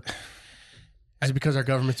 or is it because our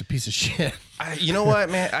government's a piece of shit? You know what,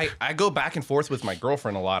 man? I go back and forth with my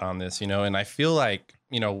girlfriend a lot on this, you know, and I feel like,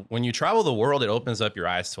 you know, when you travel the world, it opens up your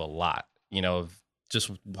eyes to a lot, you know, of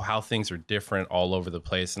just how things are different all over the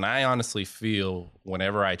place. And I honestly feel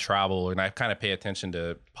whenever I travel, and I kind of pay attention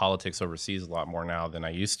to politics overseas a lot more now than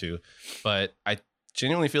I used to, but I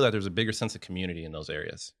genuinely feel that there's a bigger sense of community in those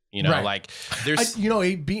areas. You know, Right. like there's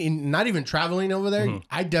being not even traveling over there, Mhm.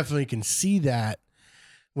 I definitely can see that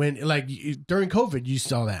when like during COVID, you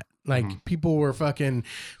saw that. Like people were fucking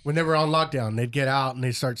when they were on lockdown, they'd get out and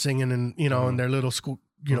they'd start singing and in their little school,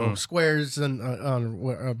 squares and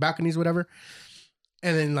on balconies, whatever.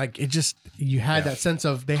 And then like it just you had that sense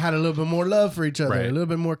of they had a little bit more love for each other, Right. a little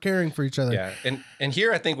bit more caring for each other. Yeah, and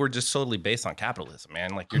here I think we're just totally based on capitalism,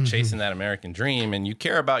 man. Like you're chasing that American dream, and you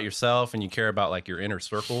care about yourself, and you care about like your inner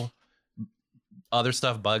circle. Other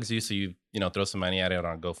stuff bugs you, so you throw some money at it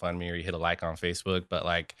on GoFundMe or you hit a like on Facebook. But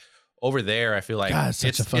like over there, I feel like God,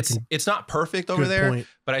 such a fucking it's not perfect over good there, point.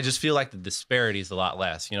 but I just feel like the disparity is a lot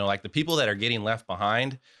less. You know, like the people that are getting left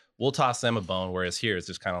behind, we'll toss them a bone. Whereas here, it's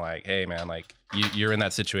just kind of like, hey, man, like you're in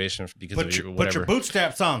that situation because of your, Put whatever. your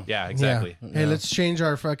bootstraps on. Yeah, exactly. Yeah. Hey, let's change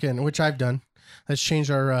our fucking, which I've done. Let's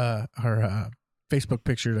change our Facebook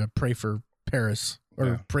picture to pray for Paris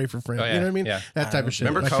or pray for France. Oh, yeah, You know what I mean? yeah. That type of shit.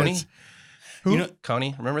 Remember Like, Coney? that's- Who? You know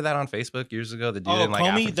Coney? Remember that on Facebook years ago? The dude Oh, in like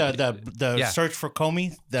Comey, Africa. the Yeah. search for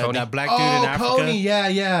Comey, Coney. that black dude in Africa. Coney,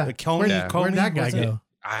 yeah. Comey, Where'd, Comey, where'd that guy was it? go?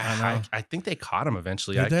 I think they caught him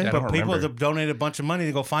eventually. Did they? I don't But people remember. that donated a bunch of money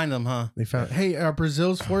to go find them, huh? They found. Hey,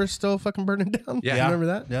 Brazil's forest still fucking burning down? Yeah. You remember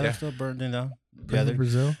that? Yeah, Yeah. they're still burning down. Pray Yeah, for they're-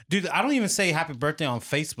 Brazil dude, I don't even say happy birthday on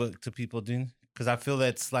Facebook to people, dude, because I feel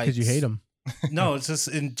that's like because you hate them. No, it's just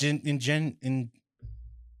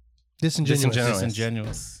Disingenuous.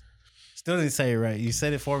 disingenuous. Still didn't say it right. You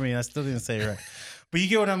said it for me, and I still didn't say it right. But you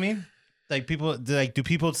get what I mean? Like people, like do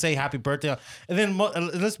people say happy birthday? And then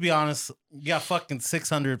let's be honest, you got fucking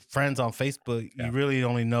 600 friends on Facebook. Yeah. You really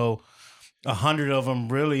only know 100 of them,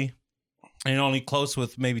 really, and you're only close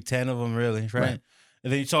with maybe 10 of them, really, right?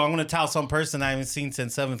 And then so I'm gonna tell some person I haven't seen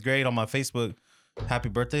since 7th grade on my Facebook, happy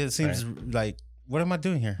birthday. It seems like, what am I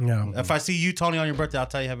doing here? No. If I see you, Tony, on your birthday, I'll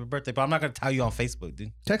tell you happy birthday. But I'm not gonna tell you on Facebook,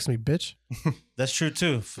 dude. Text me, bitch. That's true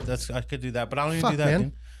too. I could do that, but I don't even Fuck, do that, man.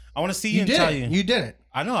 dude. I want to see you, You and did tell it. you. You did it.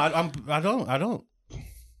 I know. I don't.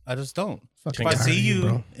 I just don't. Fucking If I tired see of you,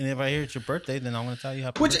 bro. and if I hear it's your birthday, then I'm gonna tell you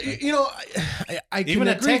happy Which birthday. I can Even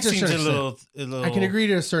a agree text to a seems certain a extent. little. I can agree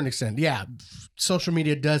to a certain extent. Yeah, social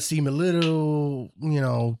media does seem a little,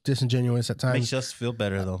 disingenuous at times. Makes us feel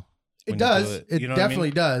better though. It when you does. do It You know what I mean?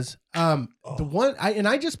 definitely does. The one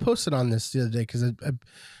I just posted on this the other day because I've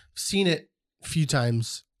seen it a few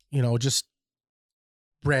times. Just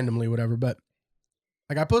randomly, whatever. But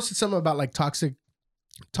like I posted something about like toxic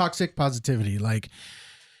positivity, like.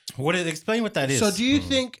 Explain what that is? So do you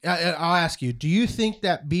think I'll ask you, do you think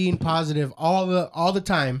that being positive all the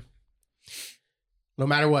time, no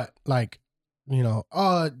matter what, like,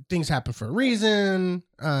 things happen for a reason,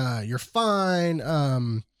 you're fine,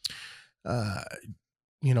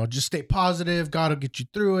 just stay positive, God will get you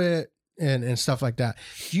through it and stuff like that.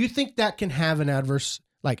 Do you think that can have an adverse,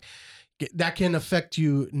 like that can affect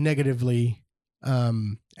you negatively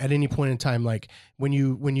at any point in time, like when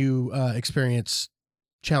you experience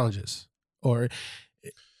challenges? Or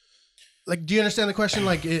like, do you understand the question?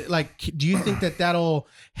 Like, do you think that that'll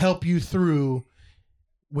help you through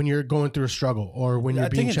when you're going through a struggle or when you're I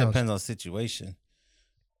being think it challenged? depends on the situation.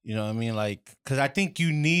 You know what I mean? Like, because I think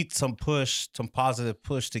you need some positive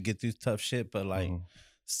push to get through tough shit. But like,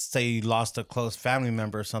 say you lost a close family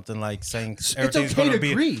member or something, like saying It's everything's okay going to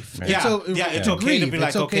be. grieve. Yeah, it's okay to be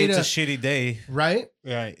like, okay, it's a to, shitty day. right?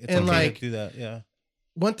 Right. It's And, okay like, to do that. Yeah.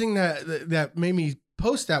 One thing that made me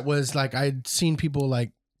post that was like I'd seen people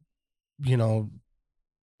like,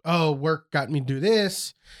 oh, work got me to do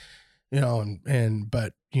this, but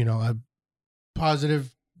I'm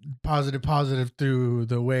positive through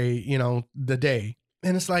the way, the day.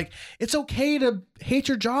 And it's like, it's okay to hate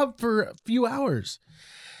your job for a few hours.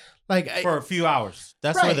 Like For a few hours.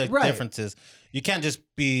 That's where the Right. difference is. You can't just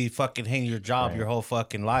be fucking hating your job your whole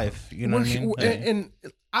fucking life. You know what I mean? And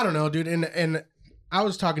I don't know, dude. And I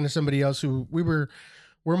was talking to somebody else who we're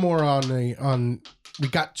more we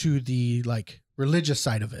got to the like religious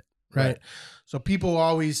side of it, right? So people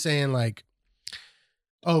always saying like,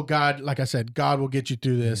 oh, God, like I said, God will get you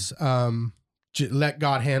through this. Let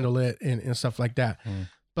God handle it and stuff like that.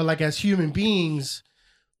 But like as human beings,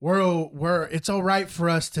 we're it's all right for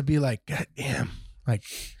us to be like, God damn, like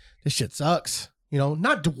this shit sucks.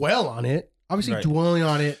 Not dwell on it. Obviously, Right. dwelling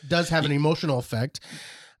on it does have an emotional effect.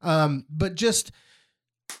 But just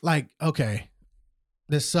like, okay,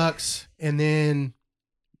 this sucks, and then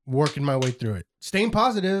working my way through it, staying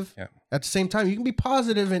positive. Yeah. At the same time, you can be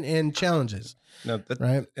positive in challenges, No,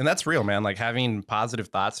 right? and that's real, man. Like having positive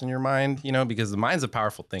thoughts in your mind, because the mind's a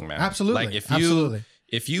powerful thing, man. Absolutely. Like Absolutely.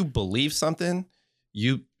 if you believe something,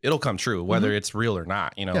 it'll come true, whether Mm-hmm. it's real or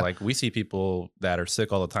not. You know, Yeah. like we see people that are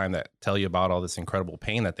sick all the time that tell you about all this incredible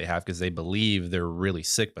pain that they have because they believe they're really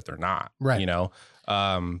sick, but they're not. Right. You know,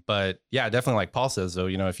 but yeah, definitely like Paul says, though,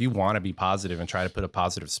 you know, if you want to be positive and try to put a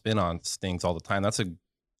positive spin on things all the time, that's a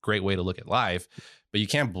great way to look at life. But you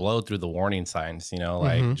can't blow through the warning signs, you know,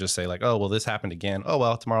 like Mhm. just say like, oh, well, this happened again. Oh,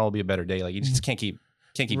 well, tomorrow will be a better day. Like you just can't keep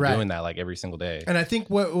Right. doing that like every single day. And I think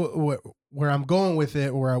where I'm going with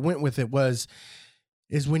it, where I went with it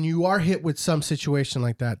is when you are hit with some situation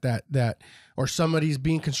like that, or somebody's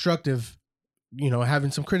being constructive, you know,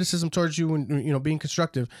 having some criticism towards you and, you know, being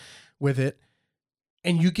constructive with it,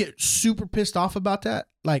 and you get super pissed off about that.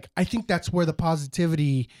 Like, I think that's where the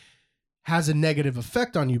positivity has a negative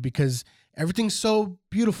effect on you, because everything's so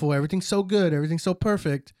beautiful, everything's so good, everything's so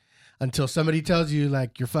perfect until somebody tells you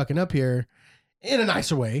like you're fucking up here. In a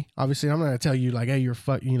nicer way, obviously. I'm not gonna tell you like, "Hey, you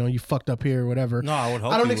fucked up here," or whatever. No, I would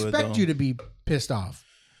hope I don't you would, expect though. you to be pissed off,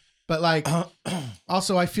 but like,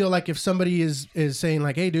 also, I feel like if somebody is saying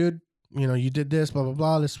like, "Hey, dude, you know, you did this, blah blah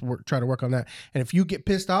blah. Let's try to work on that." And if you get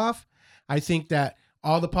pissed off, I think that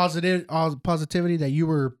all the positivity that you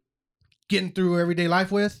were getting through everyday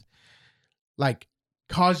life with, like,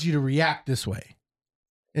 caused you to react this way,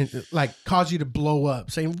 and like cause you to blow up,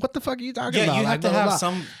 saying, "What the fuck are you talking about?" Yeah, you Like, have to blah, blah, have blah.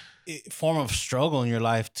 some form of struggle in your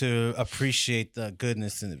life to appreciate the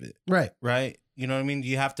goodness of it, Right. right? You know what I mean?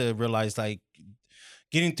 You have to realize like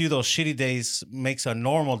getting through those shitty days makes a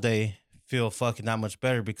normal day feel fucking that much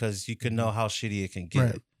better because you can know how shitty it can get.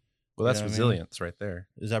 Right. Well, that's You know what I mean? resilience right there.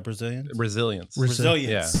 Is that Brazilian? Resilience.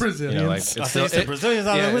 Resilience. Yeah. Brazilians. You know, like I it's said, still, you said Brazilians.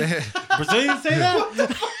 Brazilians say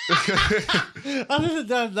that?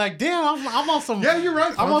 I was like, damn, I'm on some. Yeah, you're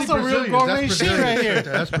right. I'm on some real gourmet shit right here.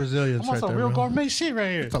 That's Brazilians I'm on right some there. real bro. gourmet shit right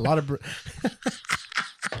here. It's a lot of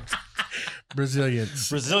Brazilians.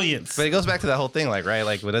 Brazilians. But it goes back to that whole thing, like, right?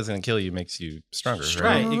 Like, what doesn't kill you makes you stronger,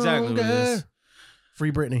 right? Right, exactly what it is.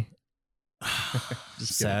 Free Britney.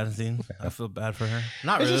 Sad thing. I feel bad for her.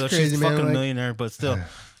 Not It's really. just Though. crazy, She's a man, fucking like- millionaire, but still,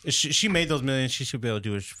 if she made those millions. She should be able to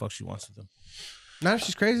do what the fuck she wants to do. Not if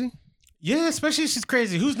she's crazy. Yeah, especially if she's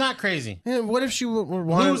crazy. Who's not crazy? Yeah, what if she were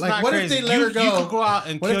wanted? Who's Like, not what crazy? if they let you, her go? You could go out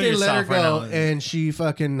and What kill if they let her yourself right go now. and she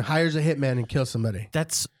fucking hires a hitman and kills somebody?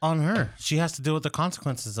 That's on her. She has to deal with the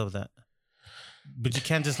consequences of that. But you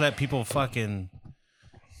can't just let people fucking.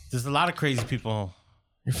 There's a lot of crazy people.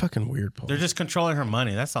 You're fucking weird, Paul. They're just controlling her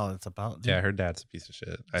money. That's all it's about. Dude. Yeah, her dad's a piece of shit.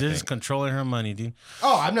 I They're think. just controlling her money, dude.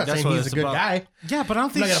 Oh, I'm not That's saying what he's a it's good about. guy. Yeah, but I don't I'm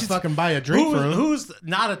think not gonna she's fucking buy a drink for him. Who's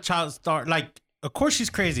not a child star? Like, of course she's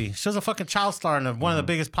crazy. She was a fucking child star and one of the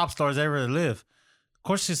biggest pop stars ever to live. Of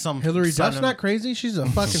course she's some Hillary son Duff's of- not crazy. She's a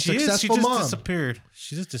fucking She is. She successful just mom. disappeared.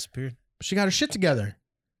 She just disappeared. She got her shit together.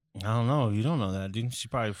 I don't know. You don't know that, dude. She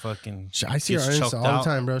probably fucking. I see her gets on choked Insta all out. the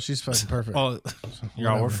time, bro. She's fucking perfect. Oh, you're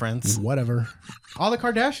all we're Whatever. friends. Whatever. All the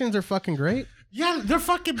Kardashians are fucking great. Yeah, they're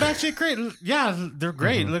fucking batshit great. Yeah, they're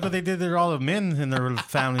great. Look what they did to all the men in their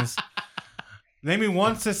families. Name me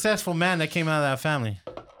one successful man that came out of that family.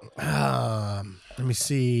 Let me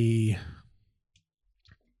see.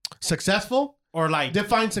 Successful? Or like,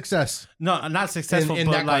 Define success no, not successful, in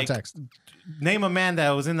but that like, context. name a man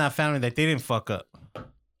that was in that family that they didn't fuck up.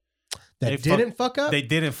 they That didn't fuck up? They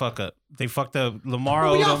didn't fuck up. They fucked up Lamar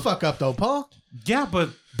Well, we all Odom. fuck up, though, Paul. Yeah,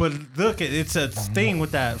 but look, it's a thing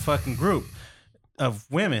with that fucking group of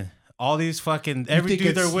women. All these fucking every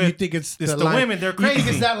dude they're with. You think it's the line- women. They're You think crazy.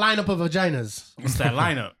 it's that lineup of vaginas? It's that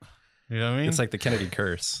lineup. You know what I mean? It's like the Kennedy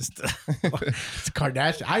curse. It's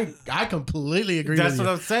Kardashian. I completely agree That's with what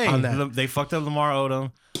you I'm saying. on that. They fucked up Lamar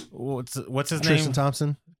Odom. What's his Tristan name?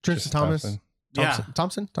 Thompson. Tristan Thomas. Thompson.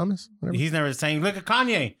 Yeah, Thomas? Whatever. he's never saying. Look at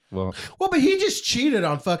Kanye. Well, Well, but he just cheated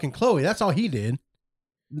on fucking Chloe. That's all he did.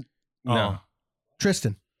 No.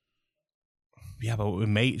 Tristan. Yeah, but they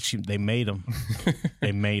made him.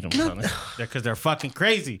 They made him. Because they're fucking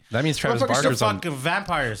crazy. that means Travis Motherfuckers They're Barker's on. fucking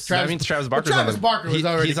vampires. That means Travis Barker's Travis on the, Barker was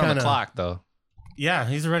already he's on the kinda- clock though. Yeah,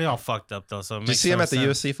 he's already all fucked up though. So it Did you makes see him no at the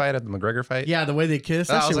sense. UFC fight, at the McGregor fight? Yeah, the way they kissed.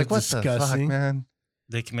 That I shit was like, what disgusting. the fuck, man?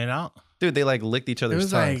 They came out. Dude, they like licked each other's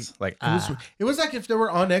was like- tongues. Like, It was like if they were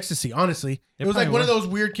on ecstasy, honestly. They It was like probably one of were. those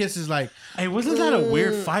weird kisses, like, Hey, wasn't that a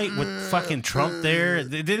weird fight with fucking Trump there?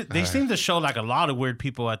 They seemed to show like a lot of weird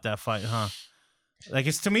people at that fight, huh? Like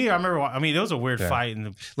it's to me, I remember. I mean, it was a weird Yeah. fight.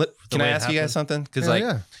 And can I way it ask you guys happened. something? Because hell like,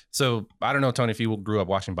 yeah. so I don't know, Tony, if you grew up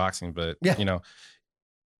watching boxing, but Yeah. you know,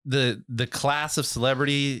 the class of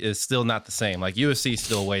celebrity is still not the same. Like UFC is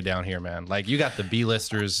still way down here, man. Like you got the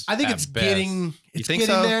B-listers. I think at it's best. getting it's think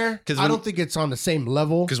getting so? there. 'Cause I when- don't think it's on the same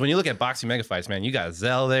level. Because when you look at boxing mega fights, man, you got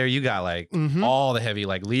Zell there, you got like Mhm. all the heavy,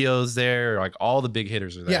 like Leo's there, like all the big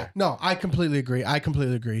hitters are there. Yeah, no, I completely agree.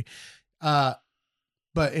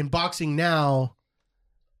 But in boxing now,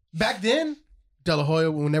 back then, De La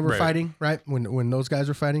Hoya, when they were Right. fighting, right? When those guys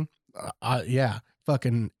were fighting, yeah,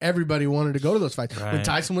 fucking everybody wanted to go to those fights. When Right.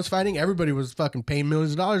 Tyson was fighting, everybody was fucking paying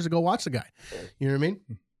millions of dollars to go watch the guy. You know what I mean?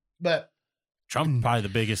 But Trump probably the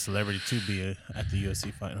biggest celebrity to be at the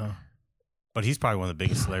UFC fight, huh? But he's probably one of the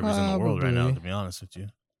biggest celebrities in the world right now, Probably. to be honest with you.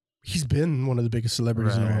 he's been one of the biggest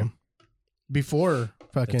celebrities in the Right. world before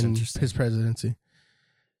fucking interesting. his presidency.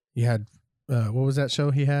 He had what was that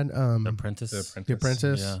show he had? The Apprentice. The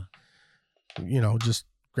Apprentice. Yeah. You know, just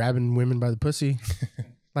grabbing women by the pussy.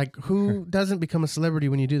 Like, who doesn't become a celebrity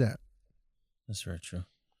when you do that? That's very true.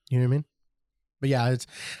 You know what I mean? But yeah,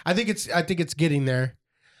 I think it's getting there.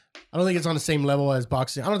 I don't think it's on the same level as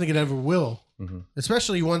boxing. I don't think it ever will. Mhm.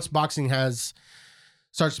 Especially once boxing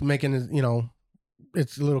starts making, you know,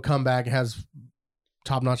 its little comeback. It has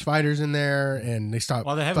top-notch fighters in there, and they start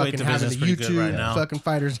Well, the heavyweight fucking having the division's pretty good right YouTube now. fucking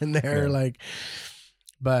fighters in there. Yeah. Like,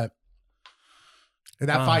 but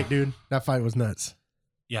that fight, dude, that fight was nuts.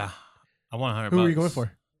 Yeah. I want 100 Who bucks. were you going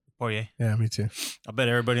for? Poirier. Yeah, me too. I bet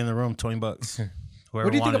everybody in the room $20. What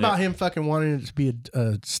do you think about him fucking wanting it to be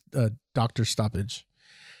a doctor stoppage?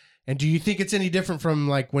 And do you think it's any different from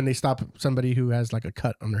like when they stop somebody who has like a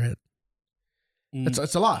cut on their head?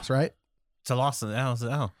 It's a loss, right? It's a loss. It's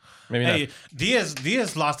a L. Maybe Hey, not.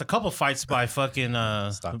 Diaz lost a couple fights by fucking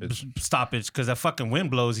stoppage because that fucking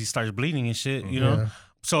wind blows. He starts bleeding and shit. You know. Yeah.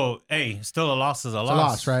 So hey, still a loss is a loss.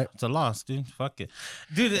 loss, right? It's a loss, dude. Fuck it,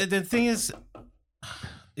 dude. The thing is,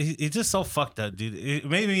 he's just so fucked up, dude. It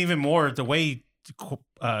made me even more the way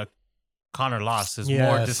Connor lost is more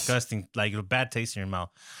Yes. disgusting. Like a bad taste in your mouth.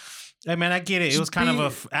 Hey man, I get it. It Just was kind of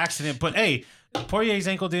be- a accident, but hey, Poirier's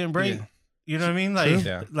ankle didn't break. Yeah. You know what I mean? Like, True.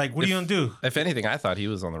 Yeah. like what are you gonna do? If anything, I thought he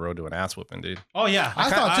was on the road to an ass whooping, dude. Oh yeah, I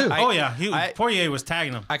thought too. oh yeah, I- Poirier was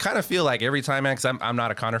tagging him. I kind of feel like every time, man, because I'm not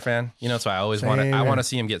a Connor fan, you know, so I always want to Same I here. want to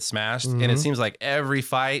see him get smashed, and Mhm. it seems like every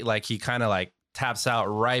fight, like he kind of like taps out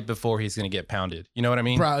right before he's gonna get pounded. You know what I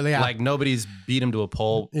mean? Probably, yeah. Like nobody's beat him to a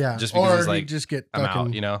pole, Yeah. just because or he's he like, just get I'm fucking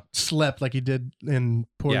out. You know? slept like he did in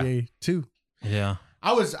Poirier too. Yeah,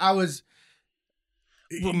 I was. well,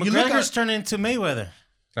 you look McGregor's at- turning into Mayweather.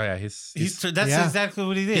 Oh yeah, That's Yeah. exactly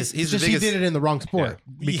what he did. he's It's the just biggest. he did it in the wrong sport.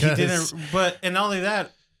 He didn't, but and not only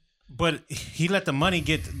that, but he let the money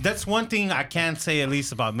get. That's one thing I can say at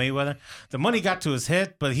least about Mayweather. The money got to his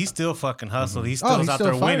head, but he still fucking hustled. He still Oh, was he's out still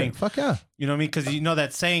there fighting. winning. Fuck yeah. You know what I mean? Because you know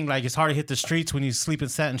that saying, like it's hard to hit the streets when you sleep in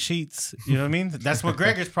satin sheets. You know what I mean? That's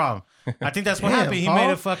McGregor's problem. I think that's what Damn, happened. He Paul. made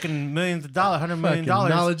a fucking $100 million. Fucking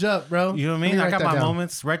knowledge up, bro. You know what I Let mean? me I write got that my down.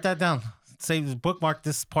 moments. Write that down. Save bookmark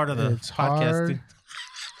this part of the It's podcast. hard. Dude.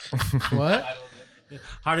 What?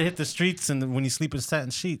 Hard to hit the streets and when you sleep in satin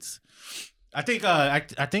sheets. I think I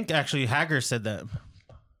think actually Hager said that.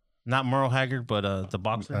 Not Merle Haggard, but the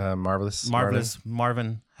boxer. Marvelous.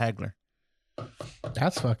 Marvin Hagler.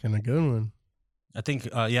 That's fucking a good one. I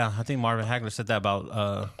think I think Marvin Hagler said that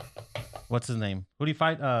about what's his name? Who did he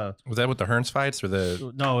fight? Was that with the Hearns fights or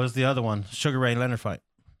the? No, it was the other one. Sugar Ray Leonard fight.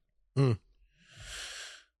 Mm.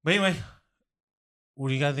 But anyway, what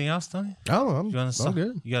do you got anything else, Tony? Oh, You I'm got a song?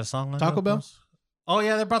 good. You got a song? lined Taco up Bell? for us? Oh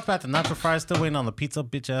yeah, they brought back the nacho fries. Still waiting on the pizza,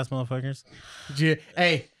 bitch ass motherfuckers.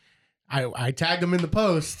 Hey, I tagged them in the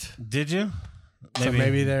post. Did you? So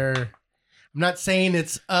maybe they're. I'm not saying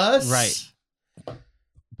it's us, Right.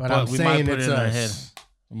 But I'm we might saying put it's it in their us. head.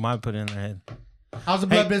 We might put it in their head. How's the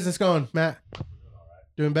blood Hey. business going, Matt?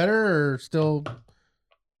 Doing better or still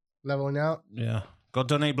leveling out? Yeah. Go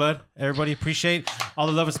donate blood. Everybody appreciate all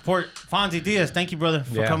the love and support. Fonzie Diaz, thank you, brother,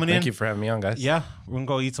 for coming in. Thank you for having me on, guys. Yeah, we're gonna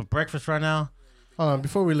go eat some breakfast right now. Hold on,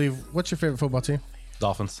 before we leave, what's your favorite football team?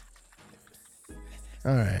 Dolphins.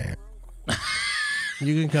 All right.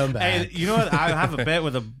 You can come back. Hey, you know what? I have a bet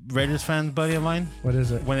with a Raiders fan buddy of mine. What is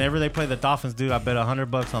it? Whenever they play the Dolphins, dude, I bet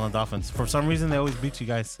 $100 on the Dolphins. For some reason, they always beat you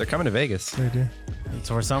guys. They're coming to Vegas. They do.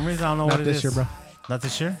 So for some reason, I don't know Not what it this is. year, bro. Not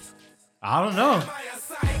this year? I don't know.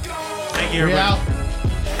 Thank you, We everybody.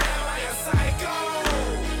 out.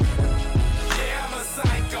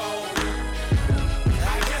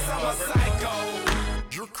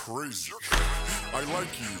 You're crazy. I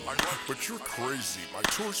like you, but you're crazy. My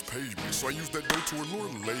church paid me, so I use that dough to allure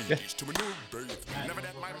ladies, to manure bathe. Never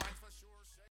that my life.